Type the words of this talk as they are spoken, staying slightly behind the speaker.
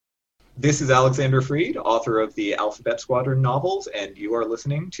This is Alexander Freed, author of the Alphabet Squadron novels, and you are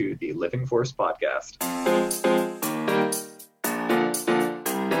listening to the Living Force podcast.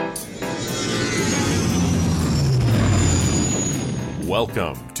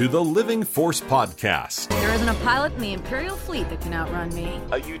 Welcome to the Living Force Podcast. There isn't a pilot in the Imperial fleet that can outrun me.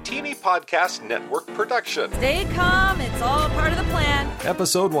 A Utini Podcast Network production. Stay calm, it's all part of the plan.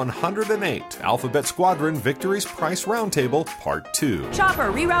 Episode 108, Alphabet Squadron Victory's Price Roundtable, Part 2. Chopper,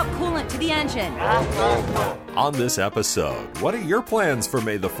 reroute coolant to the engine. On this episode, what are your plans for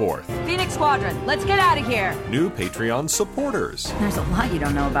May the 4th? Phoenix Squadron, let's get out of here. New Patreon supporters. There's a lot you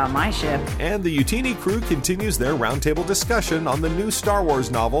don't know about my ship. And the Utini crew continues their roundtable discussion on the new Star Wars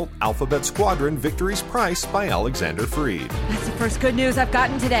novel, Alphabet Squadron Victory's Price by Alexander Freed. That's the first good news I've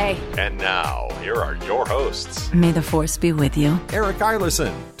gotten today. And now, here are your hosts. May the Force be with you. Eric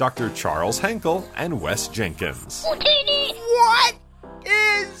Eilerson, Dr. Charles Henkel, and Wes Jenkins. What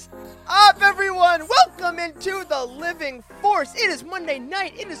is up, everyone? Welcome into the Living Force. It is Monday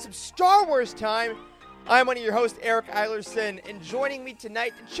night. It is some Star Wars time. I'm one of your hosts, Eric Eilerson, and joining me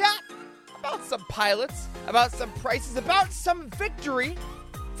tonight to chat about some pilots, about some prices, about some victory.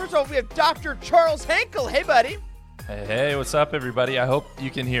 First of all, we have Dr. Charles Henkel. Hey, buddy. Hey, what's up, everybody? I hope you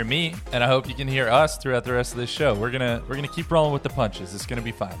can hear me, and I hope you can hear us throughout the rest of this show. We're gonna keep rolling with the punches. It's gonna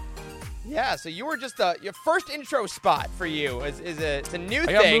be fine. Yeah, so you were just your first intro spot for you it's a new thing.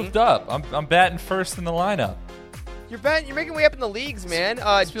 I got moved up. I'm batting first in the lineup. You're making way up in the leagues, man.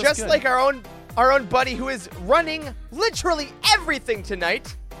 Just good. like our own buddy who is running literally everything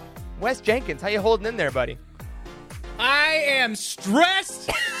tonight, Wes Jenkins. How you holding in there, buddy? I am stressed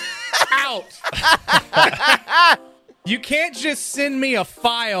out. You can't just send me a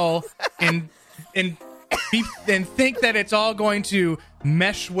file and think that it's all going to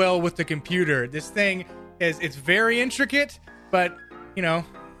mesh well with the computer. This thing it's very intricate, but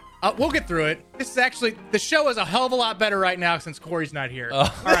we'll get through it. This is actually the show is a hell of a lot better right now since Corey's not here. All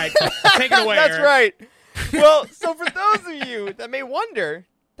right, take it away. That's Eric. right. Well, so for those of you that may wonder,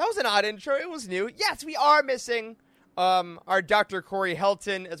 that was an odd intro. It was new. Yes, we are missing our Dr. Corey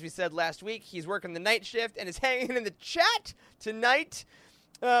Helton, as we said last week. He's working the night shift and is hanging in the chat tonight.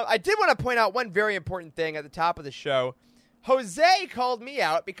 I did want to point out one very important thing at the top of the show. Jose called me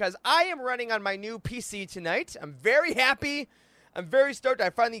out because I am running on my new PC tonight. I'm very happy. I'm very stoked.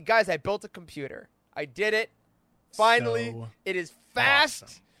 I built a computer. I did it. Finally. So it is fast.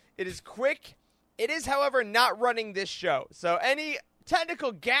 awesome. It is quick. It is, however, not running this show. So any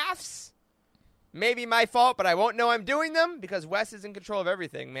technical gaffes may be my fault, but I won't know I'm doing them because Wes is in control of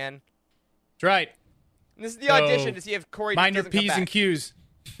everything, man. That's right. And this is the audition to see if Corey Mind your doesn't come P's back. and Q's.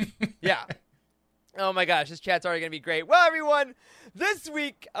 Yeah. Oh my gosh, this chat's already going to be great. Well, everyone, this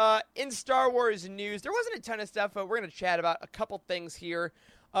week in Star Wars news, there wasn't a ton of stuff, but we're going to chat about a couple things here.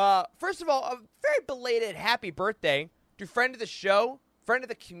 First of all, a very belated happy birthday to friend of the show, friend of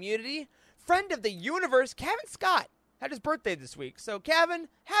the community, friend of the universe, Kevin Scott. Had his birthday this week. So, Kevin,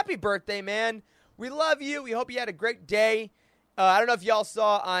 happy birthday, man. We love you. We hope you had a great day. I don't know if y'all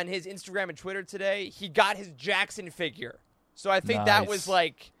saw on his Instagram and Twitter today, he got his Jackson figure. So I think that was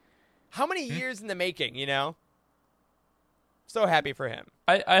like, how many years in the making, So happy for him.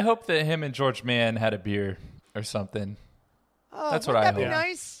 I hope that him and George Mann had a beer or something. That's what I hope. Wouldn't that be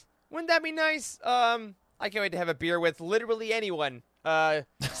nice? Wouldn't that be nice? I can't wait to have a beer with literally anyone.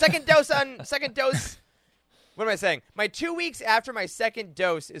 Second dose. What am I saying? My 2 weeks after my second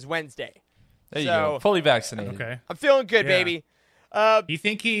dose is Wednesday. There you go. Fully vaccinated. Okay. I'm feeling good, baby. Do you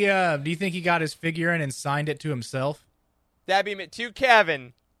think he got his figure in and signed it to himself? That'd be to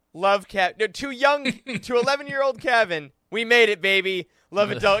Kevin. Love Kevin. No, too young to 11-year-old Kevin. We made it, baby.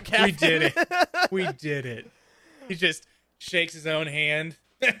 Love adult Kevin. We did it. We did it. He just shakes his own hand.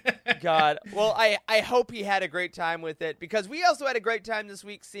 God. Well, I hope he had a great time with it because we also had a great time this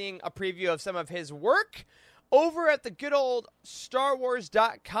week seeing a preview of some of his work over at the good old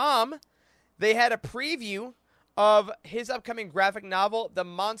StarWars.com. They had a preview of his upcoming graphic novel, The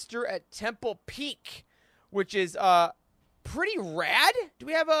Monster at Temple Peak, which is pretty rad. Do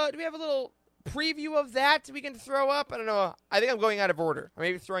we have a little preview of that we can throw up? I don't know. I think I'm going out of order. I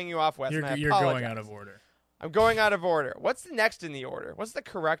may be throwing you off, Wes. You're going out of order. I'm going out of order. What's the next in the order? What's the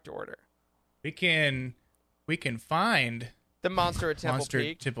correct order? We can find The Monster at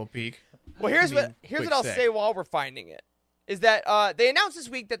Temple Peak. Well, here's what I'll say while we're finding it. Is that they announced this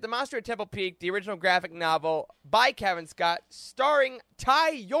week that The Monster at Temple Peak, the original graphic novel by Kevin Scott, starring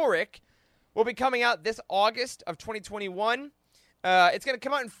Ty Yorick, will be coming out this August of 2021. It's going to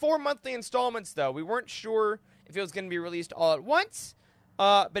come out in 4 monthly installments, though. We weren't sure if it was going to be released all at once,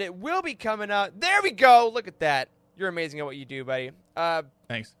 but it will be coming out. There we go. Look at that. You're amazing at what you do, buddy.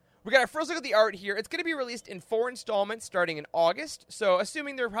 Thanks. We got our first look at the art here. It's going to be released in 4 installments starting in August. So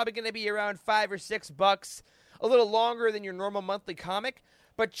assuming they're probably going to be around $5 or $6, a little longer than your normal monthly comic.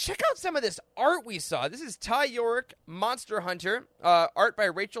 But check out some of this art we saw. This is Ty York, Monster Hunter, art by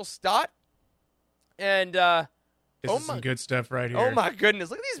Rachel Stott. And this is some good stuff right here. Oh my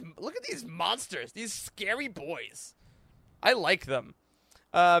goodness. Look at these monsters. These scary boys. I like them.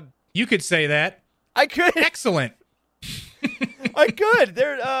 You could say that. I could. Excellent. I could.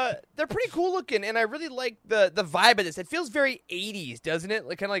 They're pretty cool looking, and I really like the vibe of this. It feels very 80s, doesn't it?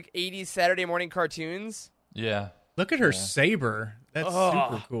 Like kind of like 80s Saturday morning cartoons. Yeah. Look at her saber. That's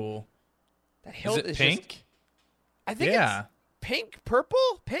super cool. That hilt is it pink? Just, I think it's pink,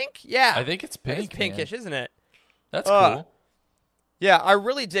 purple, pink. Yeah, I think it's pink. It's pinkish, isn't it? That's cool. Yeah, I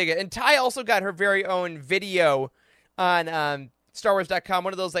really dig it. And Ty also got her very own video on StarWars.com,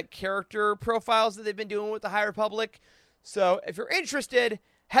 one of those like character profiles that they've been doing with the High Republic. So if you're interested,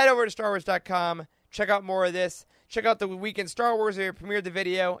 head over to StarWars.com, check out more of this. Check out the Week in Star Wars where we premiered the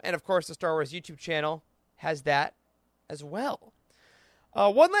video, and of course the Star Wars YouTube channel has that as well.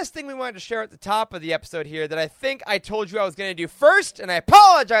 One last thing we wanted to share at the top of the episode here that I think I told you I was going to do first, and I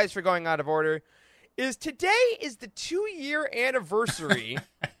apologize for going out of order, is today is the 2-year anniversary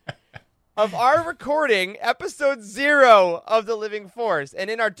of our recording episode 0 of The Living Force. And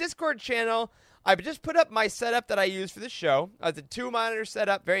in our Discord channel, I just put up my setup that I use for the show. It's a 2-monitor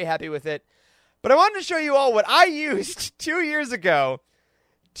setup, very happy with it. But I wanted to show you all what I used 2 years ago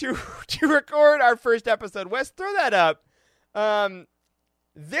to record our first episode. Wes, throw that up.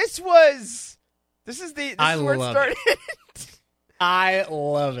 This is where it started. I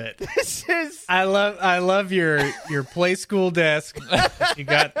love it. This is I love your play school desk you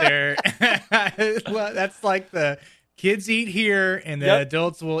got there. That's like the kids eat here and the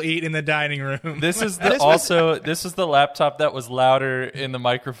adults will eat in the dining room. This is the laptop that was louder in the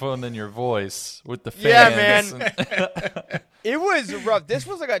microphone than your voice with the fans. Yeah, man. It was rough. This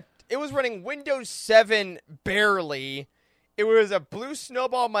was it was running Windows 7 barely. It was a blue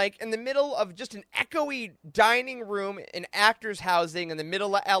snowball mic in the middle of just an echoey dining room in actors' housing in the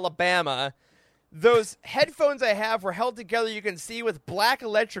middle of Alabama. Those headphones I have were held together, you can see, with black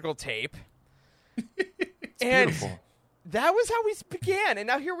electrical tape. And beautiful. That was how we began. And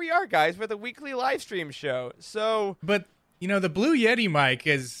now here we are, guys, with a weekly live stream show. So, but, the Blue Yeti mic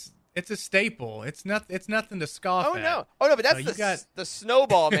it's a staple. It's nothing to scoff at. Oh, no, but that's the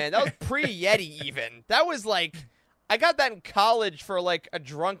snowball, man. That was pre-Yeti even. That was like... I got that in college for like a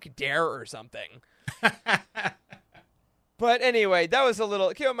drunk dare or something. But anyway, that was a little...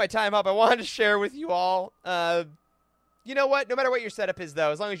 Keep my time up. I wanted to share with you all. You know what? No matter what your setup is,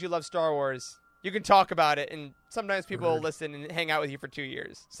 though, as long as you love Star Wars, you can talk about it. And sometimes people will listen and hang out with you for 2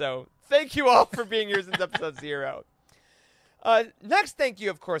 years. So thank you all for being here since episode 0. Next thank you,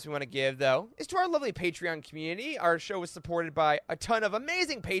 of course, we want to give, though, is to our lovely Patreon community. Our show was supported by a ton of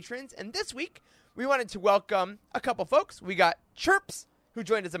amazing patrons. And this week... we wanted to welcome a couple folks. We got Chirps, who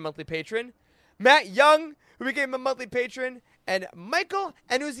joined as a monthly patron, Matt Young, who became a monthly patron, and Michael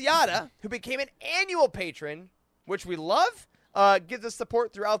Annunziata, who became an annual patron, which we love, gives us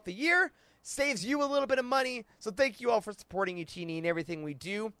support throughout the year, saves you a little bit of money, so thank you all for supporting Utini and everything we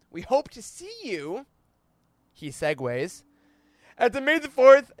do. We hope to see you, he segues, at the May the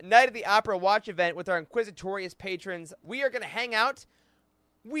 4th Night of the Opera watch event with our Inquisitorious patrons. We are going to hang out.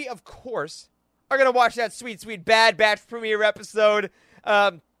 We, of course... are going to watch that sweet, sweet Bad Batch premiere episode.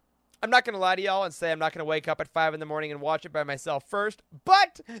 I'm not going to lie to y'all and say I'm not going to wake up at 5 in the morning and watch it by myself first.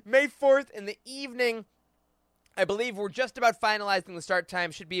 But May 4th in the evening, I believe we're just about finalizing the start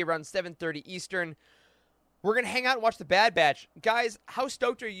time. Should be around 7:30 Eastern. We're going to hang out and watch the Bad Batch. Guys, how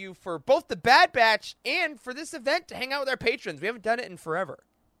stoked are you for both the Bad Batch and for this event to hang out with our patrons? We haven't done it in forever.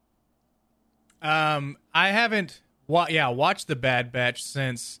 I haven't watched the Bad Batch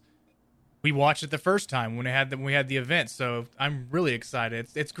since... we watched it the first time when we had the event, so I'm really excited.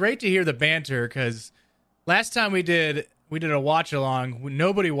 It's great to hear the banter because last time we did a watch along,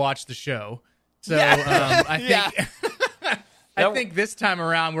 nobody watched the show. So I think this time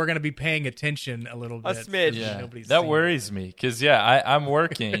around we're going to be paying attention a little bit. A smidge. Yeah. That worries me because I'm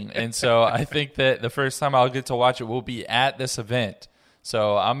working, and so I think that the first time I'll get to watch it will be at this event.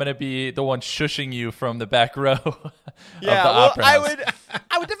 So I'm going to be the one shushing you from the back row of the Opera House.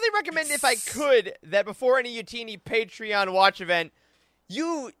 I would definitely recommend, if I could, that before any Utini Patreon watch event,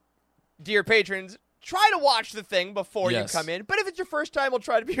 you, dear patrons, try to watch the thing before you come in. But if it's your first time, we'll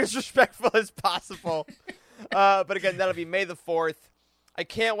try to be as respectful as possible. But again, that'll be May the 4th. I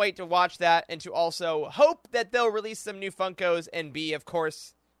can't wait to watch that and to also hope that they'll release some new Funkos and be, of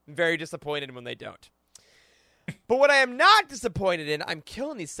course, very disappointed when they don't. But what I am not disappointed in, I'm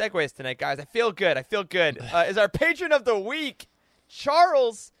killing these segues tonight, guys. I feel good. Is our patron of the week,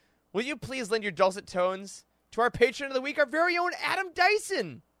 Charles. Will you please lend your dulcet tones to our patron of the week, our very own Adam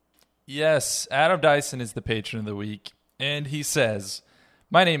Dyson? Yes, Adam Dyson is the patron of the week. And he says,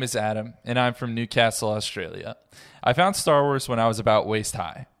 "My name is Adam, and I'm from Newcastle, Australia. I found Star Wars when I was about waist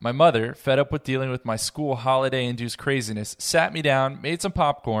high. My mother, fed up with dealing with my school holiday-induced craziness, sat me down, made some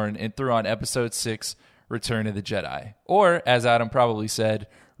popcorn, and threw on Episode 6, Return of the Jedi. Or, as Adam probably said,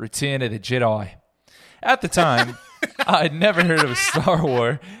 Return of the Jedi. At the time, I'd never heard of a Star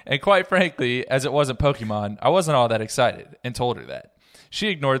Wars, and quite frankly, as it wasn't Pokemon, I wasn't all that excited, and told her that. She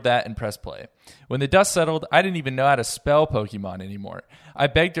ignored that and pressed play. When the dust settled, I didn't even know how to spell Pokemon anymore. I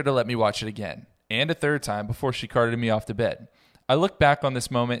begged her to let me watch it again, and a third time before she carted me off to bed. I look back on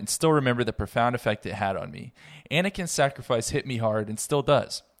this moment and still remember the profound effect it had on me. Anakin's sacrifice hit me hard and still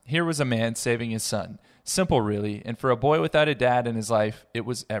does. Here was a man saving his son. Simple, really, and for a boy without a dad in his life, it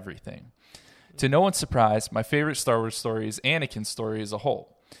was everything. To no one's surprise, my favorite Star Wars story is Anakin's story as a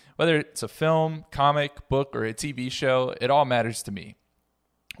whole. Whether it's a film, comic, book, or a TV show, it all matters to me.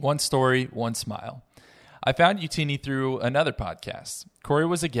 One story, one smile. I found Utini through another podcast. Corey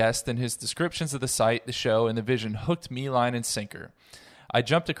was a guest, and his descriptions of the site, the show, and the vision hooked me line and sinker. I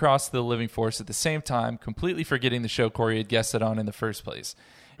jumped across to the Living Force at the same time, completely forgetting the show Corey had guested on in the first place.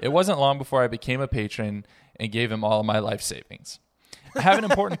 It wasn't long before I became a patron and gave him all of my life savings. I have an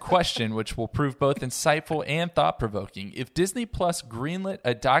important question which will prove both insightful and thought-provoking. If Disney Plus greenlit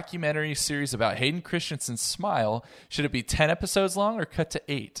a documentary series about Hayden Christensen's smile, should it be 10 episodes long or cut to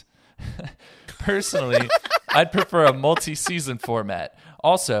 8? Personally, I'd prefer a multi-season format.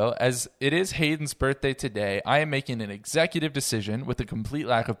 Also, as it is Hayden's birthday today, I am making an executive decision, with the complete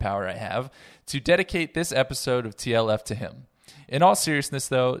lack of power I have, to dedicate this episode of TLF to him. In all seriousness,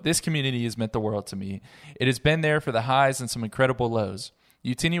 though, this community has meant the world to me. It has been there for the highs and some incredible lows.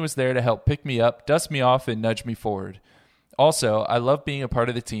 Utini was there to help pick me up, dust me off, and nudge me forward. Also, I love being a part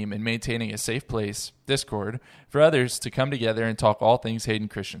of the team and maintaining a safe place, Discord, for others to come together and talk all things Hayden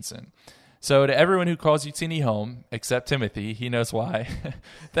Christensen. So to everyone who calls Utini home, except Timothy, he knows why,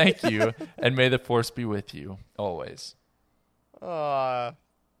 thank you, and may the Force be with you, always.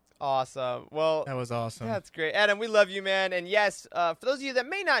 Awesome. Well, That was awesome. that's great. Adam, we love you, man. And yes, for those of you that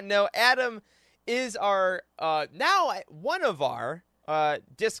may not know, Adam is our now one of our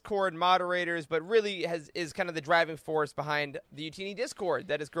Discord moderators, but really is kind of the driving force behind the Utini Discord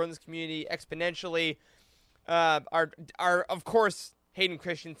that has grown this community exponentially. Our of course, Hayden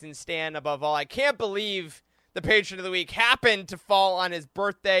Christensen stan above all. I can't believe the patron of the week happened to fall on his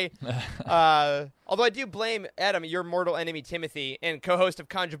birthday. Although I do blame Adam, your mortal enemy Timothy, and co-host of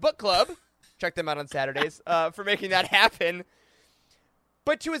Conjure Book Club, check them out on Saturdays, for making that happen.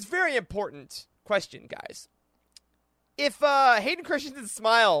 But to his very important question, guys. If Hayden Christensen's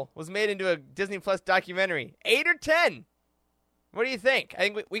smile was made into a Disney Plus documentary, 8 or 10? What do you think? I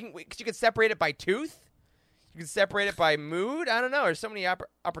think you could separate it by tooth. You could separate it by mood. I don't know. There's so many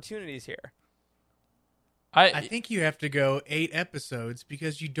opportunities here. I think you have to go 8 episodes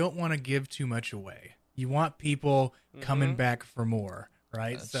because you don't want to give too much away. You want people coming back for more,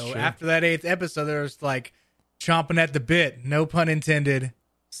 right? That's so true. after that 8th episode, there's like chomping at the bit. No pun intended.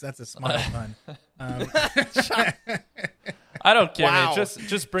 So that's a smile pun. I don't care, Wow. man.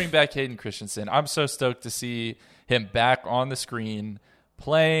 Just bring back Hayden Christensen. I'm so stoked to see him back on the screen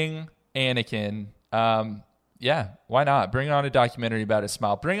playing Anakin. Yeah, why not? Bring on a documentary about his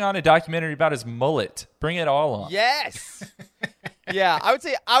smile. Bring on a documentary about his mullet. Bring it all on. Yes. Yeah, I would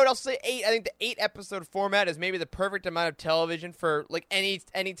also say 8. I think the 8 episode format is maybe the perfect amount of television for like any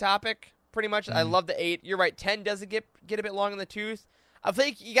topic. Pretty much, I love the 8. You're right. 10 doesn't get a bit long in the tooth. I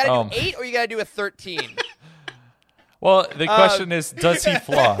think you got to do 8 or you got to do a 13. Well, the question is, does he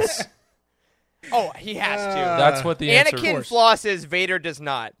floss? Oh, he has to. That's what the answer Anakin is. flosses. Vader does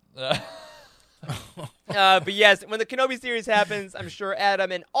not. But yes, when the Kenobi series happens, I'm sure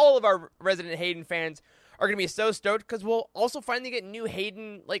Adam and all of our resident Hayden fans are going to be so stoked because we'll also finally get new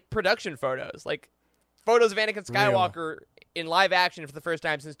Hayden production photos, like photos of Anakin Skywalker in live action for the first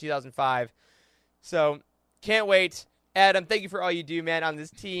time since 2005. So can't wait. Adam, thank you for all you do, man, on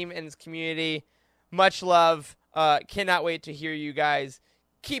this team and this community. Much love. Cannot wait to hear you guys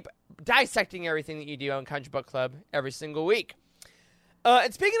keep dissecting everything that you do on Conjure Book Club every single week.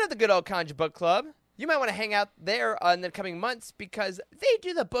 And speaking of the good old Conjure Book Club, you might want to hang out there in the coming months because they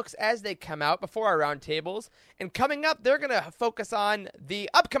do the books as they come out before our roundtables. And coming up, they're going to focus on the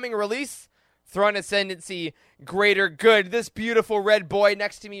upcoming release, Throne Ascendancy, Greater Good. This beautiful red boy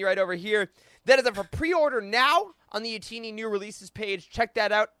next to me right over here. That is up for pre-order now on the Utini new releases page. Check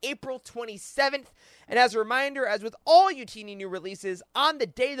that out, April 27th. And as a reminder, as with all Utini new releases, on the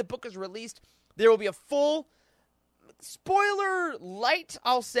day the book is released, there will be a full, spoiler light,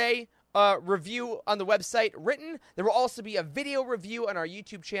 I'll say, review on the website written. There will also be a video review on our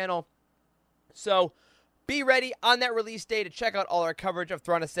YouTube channel. So be ready on that release day to check out all our coverage of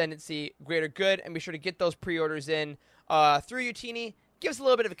Thrawn Ascendancy Greater Good, and be sure to get those pre-orders in through Utini. Give us a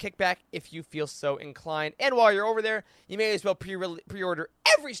little bit of a kickback if you feel so inclined. And while you're over there, you may as well pre-order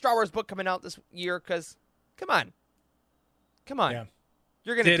every Star Wars book coming out this year, because, come on. Yeah.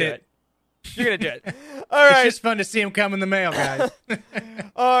 You're going to do it. You're going to do it. All right. It's just fun to see them come in the mail, guys.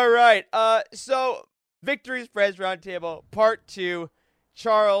 All right. So, Victories Press Roundtable, Part 2.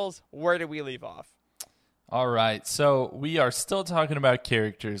 Charles, where did we leave off? All right, so we are still talking about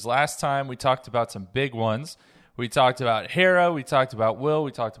characters. Last time we talked about some big ones. We talked about Hera, we talked about Will,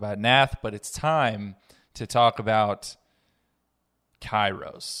 we talked about Nath, but it's time to talk about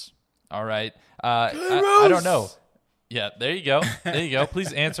Kairos. All right? I don't know. Yeah, there you go. There you go.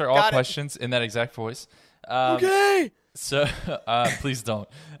 Please answer all questions in that exact voice. Okay. So, please don't.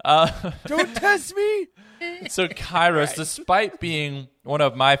 Don't test me. So Kairos, despite being one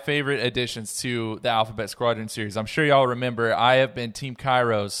of my favorite additions to the Alphabet Squadron series, I'm sure y'all remember I have been Team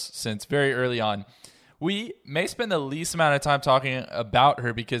Kairos since very early on. We may spend the least amount of time talking about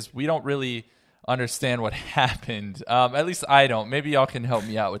her because we don't really understand what happened. At least I don't. Maybe y'all can help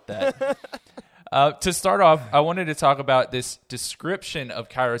me out with that. To start off, I wanted to talk about this description of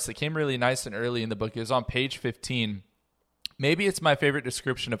Kairos that came really nice and early in the book. It was on page 15. Maybe it's my favorite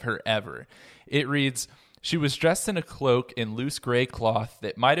description of her ever. It reads, "She was dressed in a cloak in loose gray cloth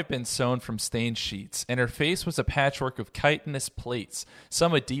that might have been sewn from stained sheets, and her face was a patchwork of chitinous plates,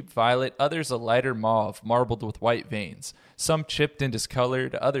 some a deep violet, others a lighter mauve, marbled with white veins, some chipped and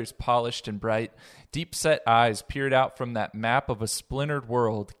discolored, others polished and bright. Deep-set eyes peered out from that map of a splintered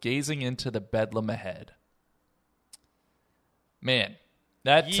world, gazing into the bedlam ahead." Man,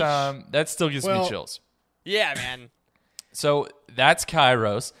 that still gives me chills. Yeah, man. So that's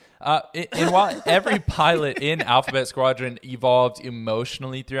Kairos. And while every pilot in Alphabet Squadron evolved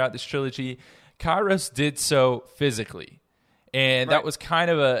emotionally throughout this trilogy, Kairos did so physically. And that was kind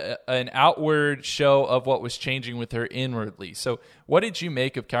of an outward show of what was changing with her inwardly. So what did you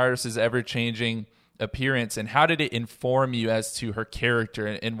make of Kairos' ever-changing appearance, and how did it inform you as to her character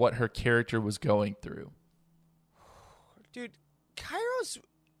and what her character was going through? Dude, Kairos,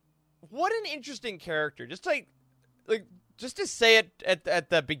 what an interesting character. Just just to say it at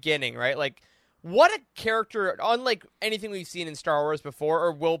the beginning, right? Like, what a character, unlike anything we've seen in Star Wars before,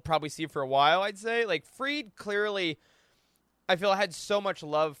 or will probably see for a while, I'd say. Like, Freed clearly, I feel, had so much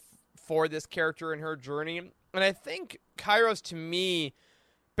love for this character and her journey. And I think Kairos, to me,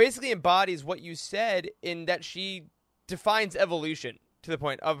 basically embodies what you said, in that she defines evolution to the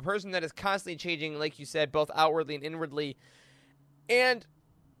point of a person that is constantly changing, like you said, both outwardly and inwardly. And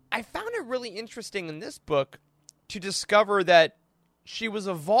I found it really interesting in this book to discover that she was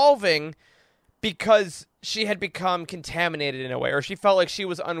evolving because she had become contaminated in a way, or she felt like she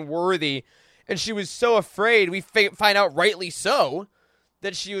was unworthy, and she was so afraid, we find out rightly so,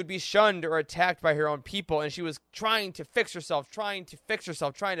 that she would be shunned or attacked by her own people, and she was trying to fix herself.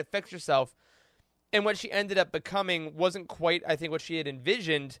 And what she ended up becoming wasn't quite, I think, what she had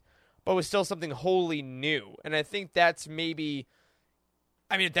envisioned, but was still something wholly new. And I think that's maybe,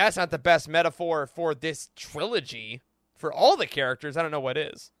 I mean, if that's not the best metaphor for this trilogy, for all the characters, I don't know what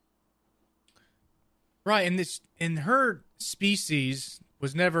is. Right, and her species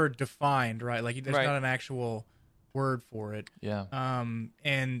was never defined, right? Like, there's not an actual word for it. Yeah.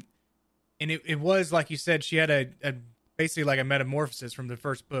 And it was, like you said, she had a basically like a metamorphosis from the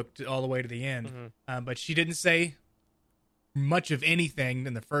first book all the way to the end. Mm-hmm. But she didn't say much of anything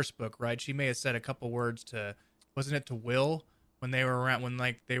in the first book, right? She may have said a couple words to, wasn't it to Will, when they were around, when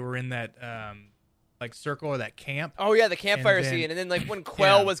like they were in that like circle or that camp. Oh yeah, the campfire scene, and then like when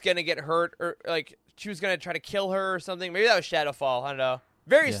Quell was gonna get hurt, or like she was gonna try to kill her or something. Maybe that was Shadowfall. I don't know.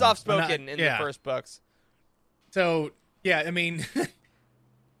 Very soft spoken in the first books. So yeah, I mean,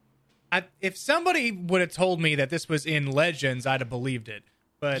 if somebody would have told me that this was in Legends, I'd have believed it.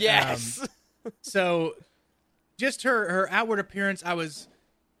 But yes. So just her outward appearance, I was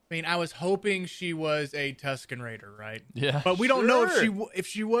hoping she was a Tusken Raider, right? Yeah. But we don't know if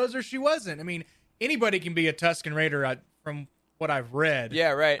she was or she wasn't. I mean, anybody can be a Tusken Raider from what I've read.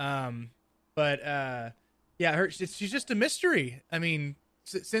 Yeah, right. She's just a mystery. I mean,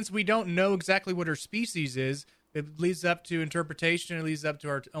 since we don't know exactly what her species is, it leads up to interpretation. It leads up to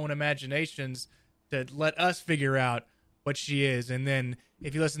our own imaginations to let us figure out what she is. And then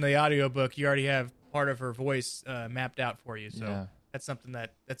if you listen to the audiobook, you already have part of her voice mapped out for you. So Yeah. that's something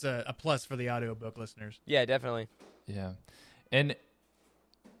that's a plus for the audiobook listeners. Yeah, definitely. Yeah. And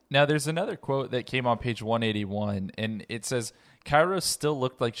now there's another quote that came on page 181, and it says, Kairos still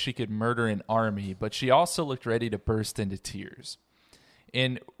looked like she could murder an army, but she also looked ready to burst into tears.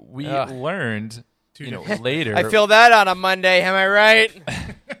 And we learned, later. I feel that on a Monday. Am I right?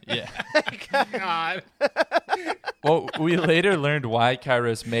 Yeah. God. Well, we later learned why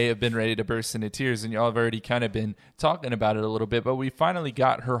Kairos may have been ready to burst into tears, and y'all have already kind of been talking about it a little bit, but we finally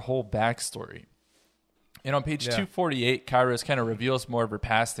got her whole backstory. And on page 248, Kairos kind of reveals more of her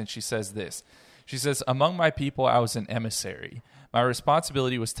past, and she says this. She says, among my people, I was an emissary. My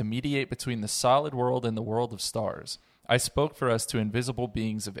responsibility was to mediate between the solid world and the world of stars. I spoke for us to invisible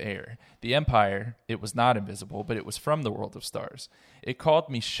beings of air. The Empire, it was not invisible, but it was from the world of stars. It called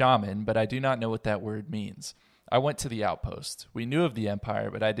me shaman, but I do not know what that word means. I went to the outpost. We knew of the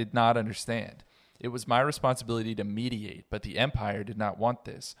Empire, but I did not understand. It was my responsibility to mediate, but the Empire did not want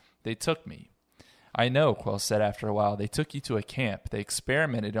this. They took me. I know, Quell said after a while. They took you to a camp. They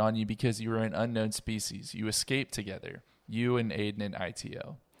experimented on you because you were an unknown species. You escaped together, you and Aiden and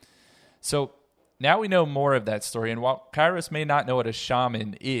ITO. So now we know more of that story. And while Kairos may not know what a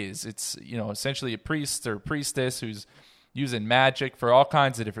shaman is, it's essentially a priest or priestess who's using magic for all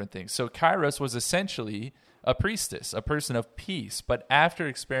kinds of different things. So Kairos was essentially a priestess, a person of peace. But after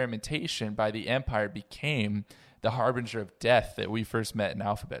experimentation by the Empire became the harbinger of death that we first met in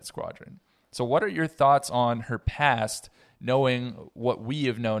Alphabet Squadron. So what are your thoughts on her past, knowing what we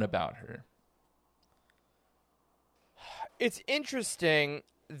have known about her? It's interesting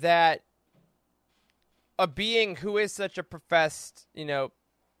that a being who is such a professed,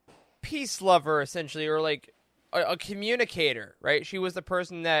 peace lover, essentially, or like a communicator, right? She was the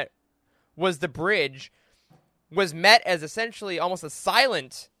person that was the bridge, was met as essentially almost a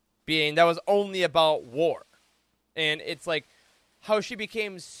silent being that was only about war. And it's like how she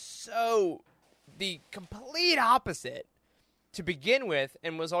became so the complete opposite to begin with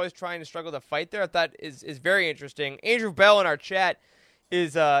and was always trying to struggle to fight there. I thought is very interesting. Andrew Bell in our chat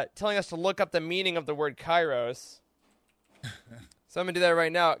is telling us to look up the meaning of the word kairos. So I'm going to do that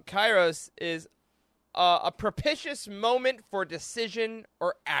right now. Kairos is a propitious moment for decision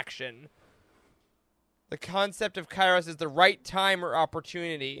or action. The concept of kairos is the right time or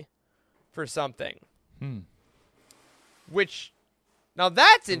opportunity for something. Which, now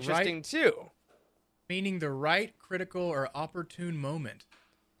that's interesting too. Meaning the right, critical, or opportune moment.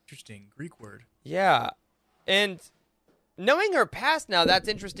 Interesting Greek word. Yeah. And knowing her past now, that's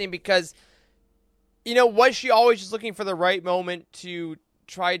interesting because, was she always just looking for the right moment to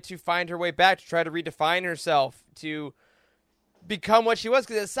try to find her way back, to try to redefine herself, to become what she was?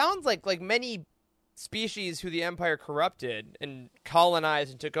 Because it sounds like many species who the Empire corrupted and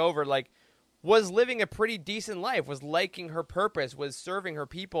colonized and took over, was living a pretty decent life, was liking her purpose, was serving her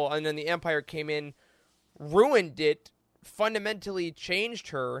people, and then the Empire came in, ruined it, fundamentally changed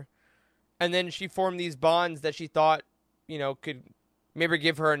her, and then she formed these bonds that she thought, could maybe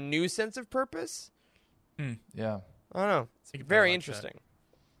give her a new sense of purpose. Yeah. I don't know. It's very interesting.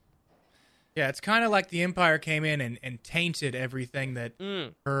 Yeah, it's kind of like the Empire came in and tainted everything that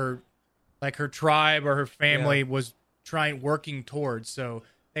her tribe or her family was working towards. So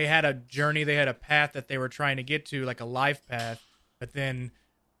they had a journey, they had a path that they were trying to get to, like a life path, but then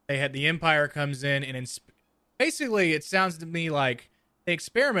they had the Empire comes in and basically it sounds to me like they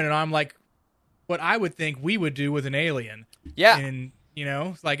experimented on like what I would think we would do with an alien. Yeah. And,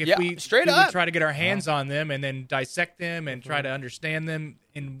 like if we would try to get our hands on them and then dissect them and try to understand them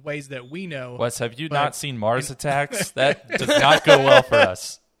in ways that we know. Wes, have you not seen Mars Attacks? That does not go well for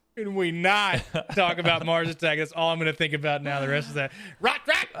us. Can we not talk about Mars Attack? That's all I'm going to think about now. The rest of that. Rock.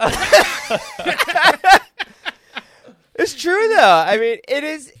 It's true, though. I mean, it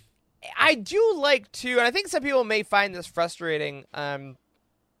is. I do like to, and I think some people may find this frustrating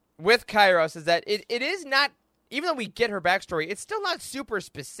with Kairos, is that it is not, even though we get her backstory, it's still not super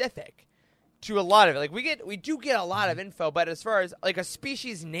specific to a lot of it. Like, we do get a lot of info, but as far as, like, a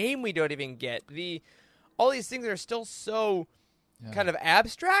species name we don't even get, all these things are still so kind of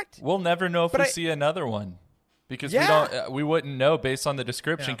abstract. We'll never know if we see another one. Because we wouldn't know based on the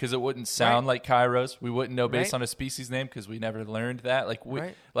description because it wouldn't sound like Kairos. We wouldn't know based on a species name because we never learned that.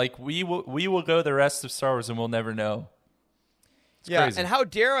 We will go the rest of Star Wars and we'll never know. It's crazy. And how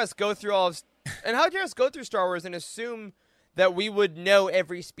dare us go through Star Wars and assume that we would know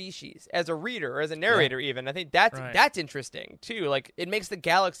every species as a reader or as a narrator even. I think that's interesting too. Like, it makes the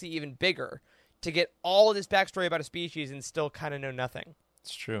galaxy even bigger to get all this backstory about a species and still kind of know nothing.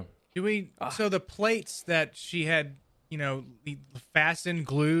 It's true. So the plates that she had fastened,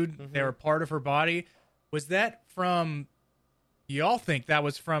 glued. Mm-hmm. They were part of her body. Was that from? Y'all think that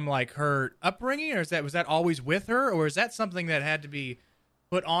was from like her upbringing, or was that always with her, or is that something that had to be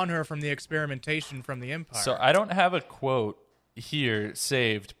put on her from the experimentation from the Empire? So I don't have a quote here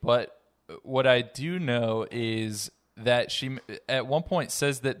saved, but what I do know is that she at one point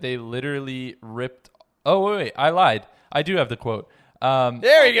says that they literally ripped. Oh wait, I lied. I do have the quote.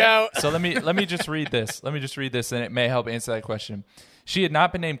 There we go. So let me just read this. Let me just read this, and it may help answer that question. She had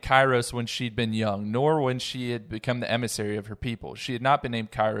not been named Kairos when she'd been young, nor when she had become the emissary of her people. She had not been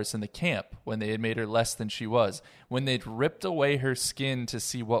named Kairos in the camp, when they had made her less than she was, when they'd ripped away her skin to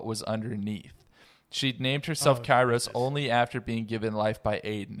see what was underneath. She'd named herself Kairos only after being given life by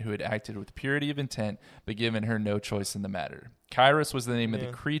Aiden, who had acted with purity of intent, but given her no choice in the matter. Kairos was the name of the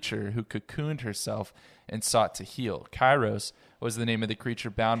creature who cocooned herself and sought to heal. Kairos was the name of the creature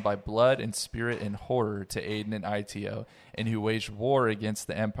bound by blood and spirit and horror to Aiden and Itio, and who waged war against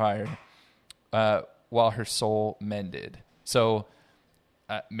the Empire while her soul mended. So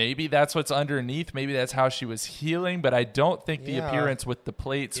maybe that's what's underneath. Maybe that's how she was healing, but I don't think the appearance with the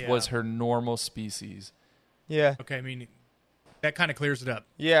plates was her normal species. Yeah. Okay, I mean, that kind of clears it up.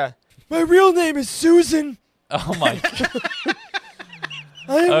 Yeah. My real name is Susan. Oh, my God.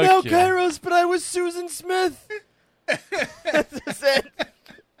 I am now Kairos, but I was Susan Smith. That's it.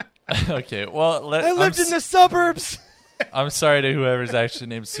 Okay, well, I lived in the suburbs. I'm sorry to whoever's actually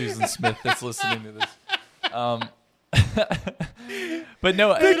named Susan Smith that's listening to this. But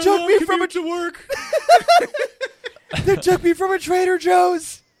no, They took me from to work. They took me from a Trader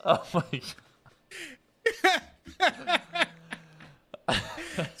Joe's. oh my God.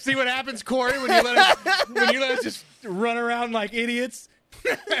 See what happens, Corey, when you let us just run around like idiots.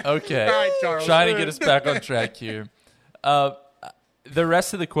 Okay, All right, Charles. trying to get us back on track here. The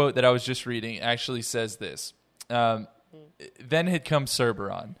rest of the quote that I was just reading actually says this. Then had come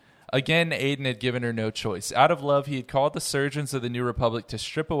Cerberon. Again, Aiden had given her no choice. Out of love, he had called the surgeons of the New Republic to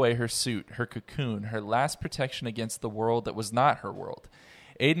strip away her suit, her cocoon, her last protection against the world that was not her world.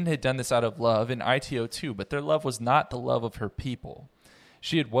 Aiden had done this out of love, and Itio too, but their love was not the love of her people.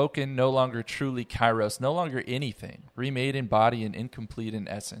 She had woken, no longer truly Kairos, no longer anything, remade in body and incomplete in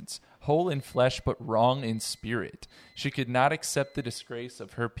essence, whole in flesh but wrong in spirit. She could not accept the disgrace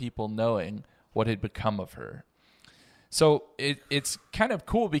of her people knowing what had become of her. So it's kind of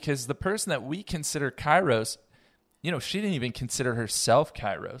cool because the person that we consider Kairos, she didn't even consider herself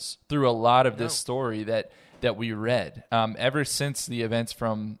Kairos through a lot of this story that we read, ever since the events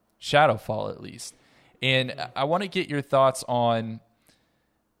from Shadowfall, at least. And I want to get your thoughts on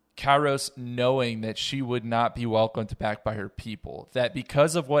Kairos knowing that she would not be welcomed back by her people, that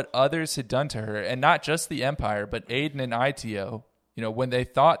because of what others had done to her, and not just the Empire, but Aiden and Itio, when they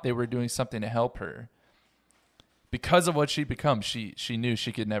thought they were doing something to help her, because of what she'd become, she knew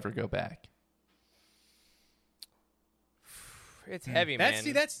she could never go back. It's heavy, man.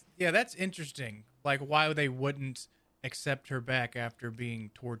 That's interesting. Like, why they wouldn't accept her back after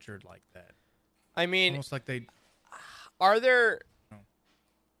being tortured like that. I mean, almost like they are there.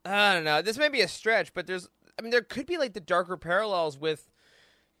 I don't know. This may be a stretch, but there could be like the darker parallels with,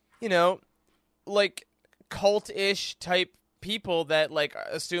 like cult-ish type people that like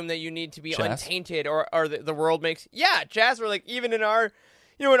assume that you need to be untainted or the world makes. Yeah, Jazz, or like even in our,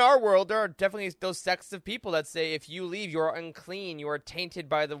 in our world, there are definitely those sects of people that say if you leave, you are unclean, you are tainted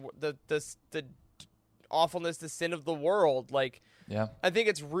by the awfulness, the sin of the world. Like, yeah, I think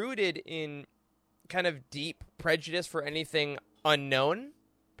it's rooted in kind of deep prejudice for anything unknown,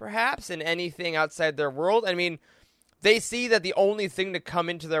 perhaps, and anything outside their world. I mean, they see that the only thing to come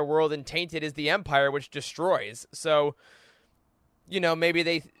into their world and taint it is the Empire, which destroys. So,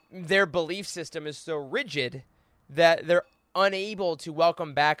 maybe their belief system is so rigid that they're unable to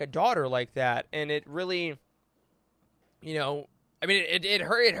welcome back a daughter like that. And it really, it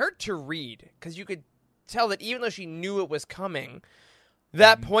hurt to read, because you could tell that even though she knew it was coming,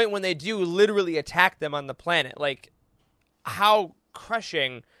 that point when they do literally attack them on the planet, like how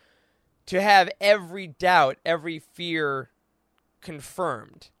crushing to have every doubt, every fear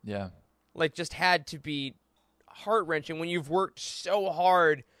confirmed. Yeah. Like, just had to be heart-wrenching when you've worked so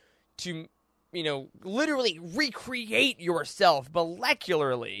hard to, literally recreate yourself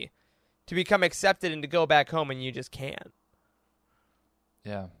molecularly to become accepted and to go back home, and you just can't.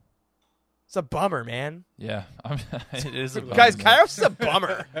 Yeah. It's a bummer, man. Yeah. It is a bummer. Guys, Kairos is a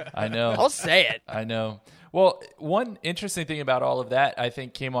bummer. I know. I'll say it. I know. Well, one interesting thing about all of that, I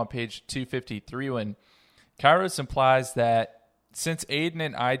think, came on page 253 when Kairos implies that since Aiden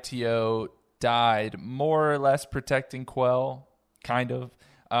and Itio died more or less protecting Quell, kind of,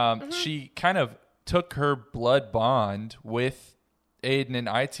 she kind of took her blood bond with Aiden and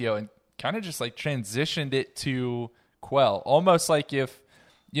ITO and kind of just like transitioned it to Quell, almost like if,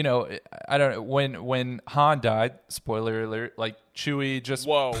 you know, I don't know, when Han died, spoiler alert, like Chewie just,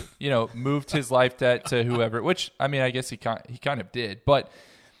 you know, moved his life debt to whoever, which, I mean, I guess he kind of did. But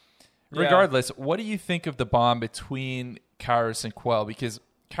regardless, what do you think of the bond between Kairos and Quell? Because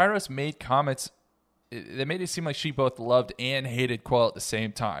Kairos made comments that made it seem like she both loved and hated Quell at the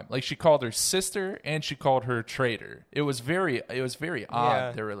same time. Like she called her sister and she called her traitor. It was very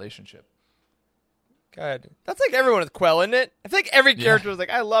odd, their relationship. God, that's like everyone with Quell, isn't it? I think every character was like,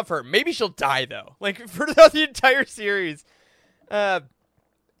 I love her. Maybe she'll die, though. Like, for the entire series. And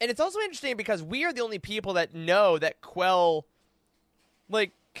it's also interesting because we are the only people that know that Quell,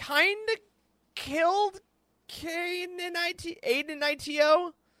 like, kind of killed Aiden and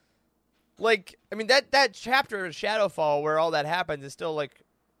ITO. Like, I mean, that chapter of Shadowfall where all that happens is still, like,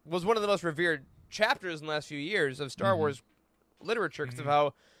 was one of the most revered chapters in the last few years of Star Wars literature because of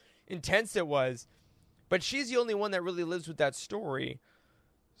how intense it was. But she's the only one that really lives with that story.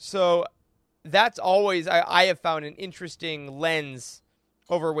 So that's always, I have found an interesting lens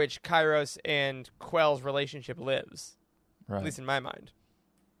over which Kairos and Quell's relationship lives. Right. At least in my mind.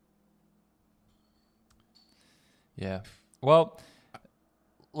 Yeah. Well,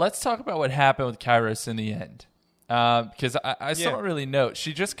 let's talk about what happened with Kairos in the end. Because I still don't really know.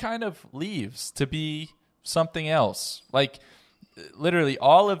 She just kind of leaves to be something else. Like, literally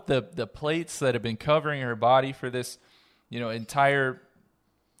all of the plates that have been covering her body for this, you know, entire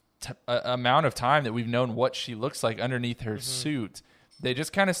amount of time that we've known what she looks like underneath her suit, they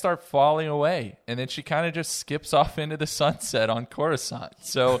just kind of start falling away, and then she kind of just skips off into the sunset on Coruscant.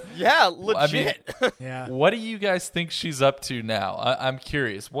 So yeah, legit. I mean, what do you guys think she's up to now? I'm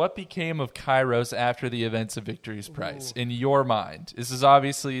curious. What became of Kairos after the events of Victory's Price in your mind? This is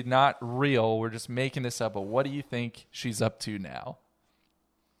obviously not real. We're just making this up, but what do you think she's up to now?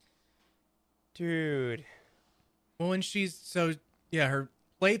 Dude. Well, when her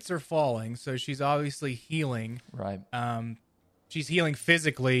plates are falling, so she's obviously healing. Right. She's healing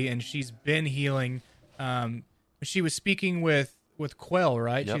physically, and she's been healing. She was speaking with Quell,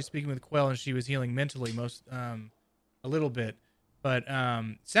 right? Yep. She was speaking with Quell, and she was healing mentally a little bit. But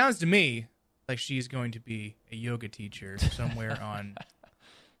sounds to me like she's going to be a yoga teacher somewhere on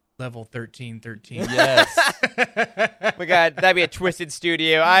level 1313. Yes. Oh my God, that'd be a Twisted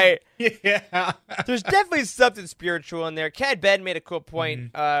Studio. There's definitely something spiritual in there. Cad Ben made a cool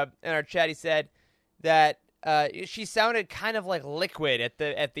point in our chat. He said that she sounded kind of like liquid at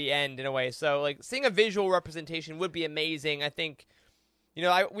the end in a way. So like seeing a visual representation would be amazing. I think, you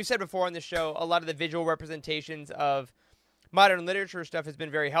know, we said before on the show, a lot of the visual representations of modern literature stuff has been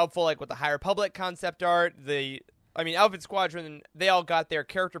very helpful, like with the High Republic concept art. Alphabet Squadron, they all got their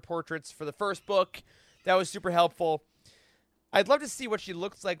character portraits for the first book. That was super helpful. I'd love to see what she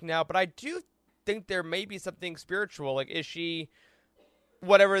looks like now, but I do think there may be something spiritual. Like, is she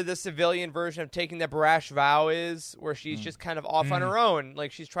whatever the civilian version of taking the brash vow is, where she's just kind of off on her own?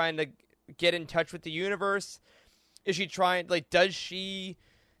 Like, she's trying to get in touch with the universe. Is she trying, like, does she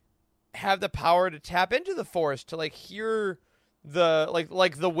have the power to tap into the Force, to, like, hear the,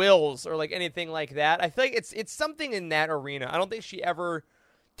 like the wills or, like, anything like that? I feel like it's something in that arena. I don't think she ever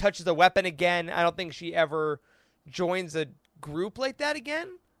touches a weapon again. I don't think she ever joins a group like that again.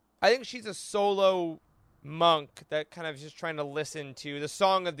 I think she's a solo monk that kind of just trying to listen to the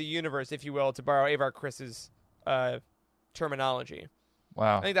song of the universe, if you will, to borrow Avar Chris's terminology.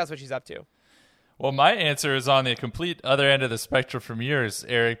 Wow. I think that's what she's up to. Well, my answer is on the complete other end of the spectrum from yours,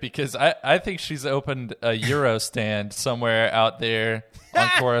 Eric, because I think she's opened a Euro stand somewhere out there on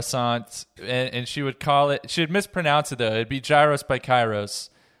Coruscant, and she would call it, she would mispronounce it though. It'd be Gyros by Kairos,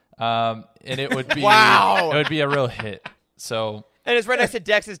 and it would be Wow. It would be a real hit. So, and it's right next to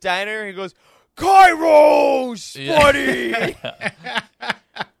Dex's Diner. He goes, Kairos, buddy.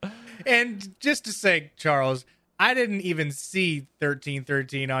 And just to say, Charles, I didn't even see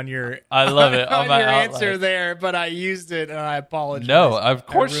 1313 on your. I love it on my your outline. answer there, but I used it, and I apologize. No, of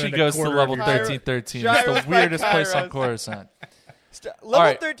course she ruined a goes to quarter level of your- 1313. It's Gyros the by weirdest place on Kairos. Coruscant. Level All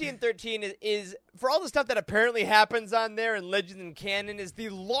right. 1313 is, for all the stuff that apparently happens on there in Legends and Canon, is the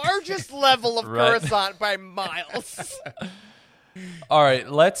largest level of Right. Coruscant by miles. All right,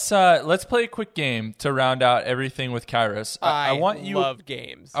 let's play a quick game to round out everything with Kairos. I want you. love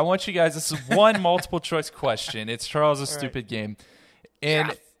games. I want you guys. This is one multiple choice question. It's Charles' stupid game, and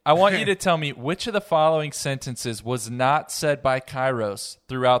Yes. I want you to tell me which of the following sentences was not said by Kairos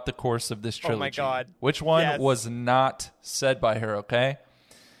throughout the course of this trilogy. Oh my God. Which one Yes. was not said by her? Okay.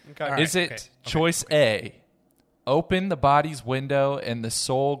 Okay. All right. Is it okay, choice A? Open the body's window and the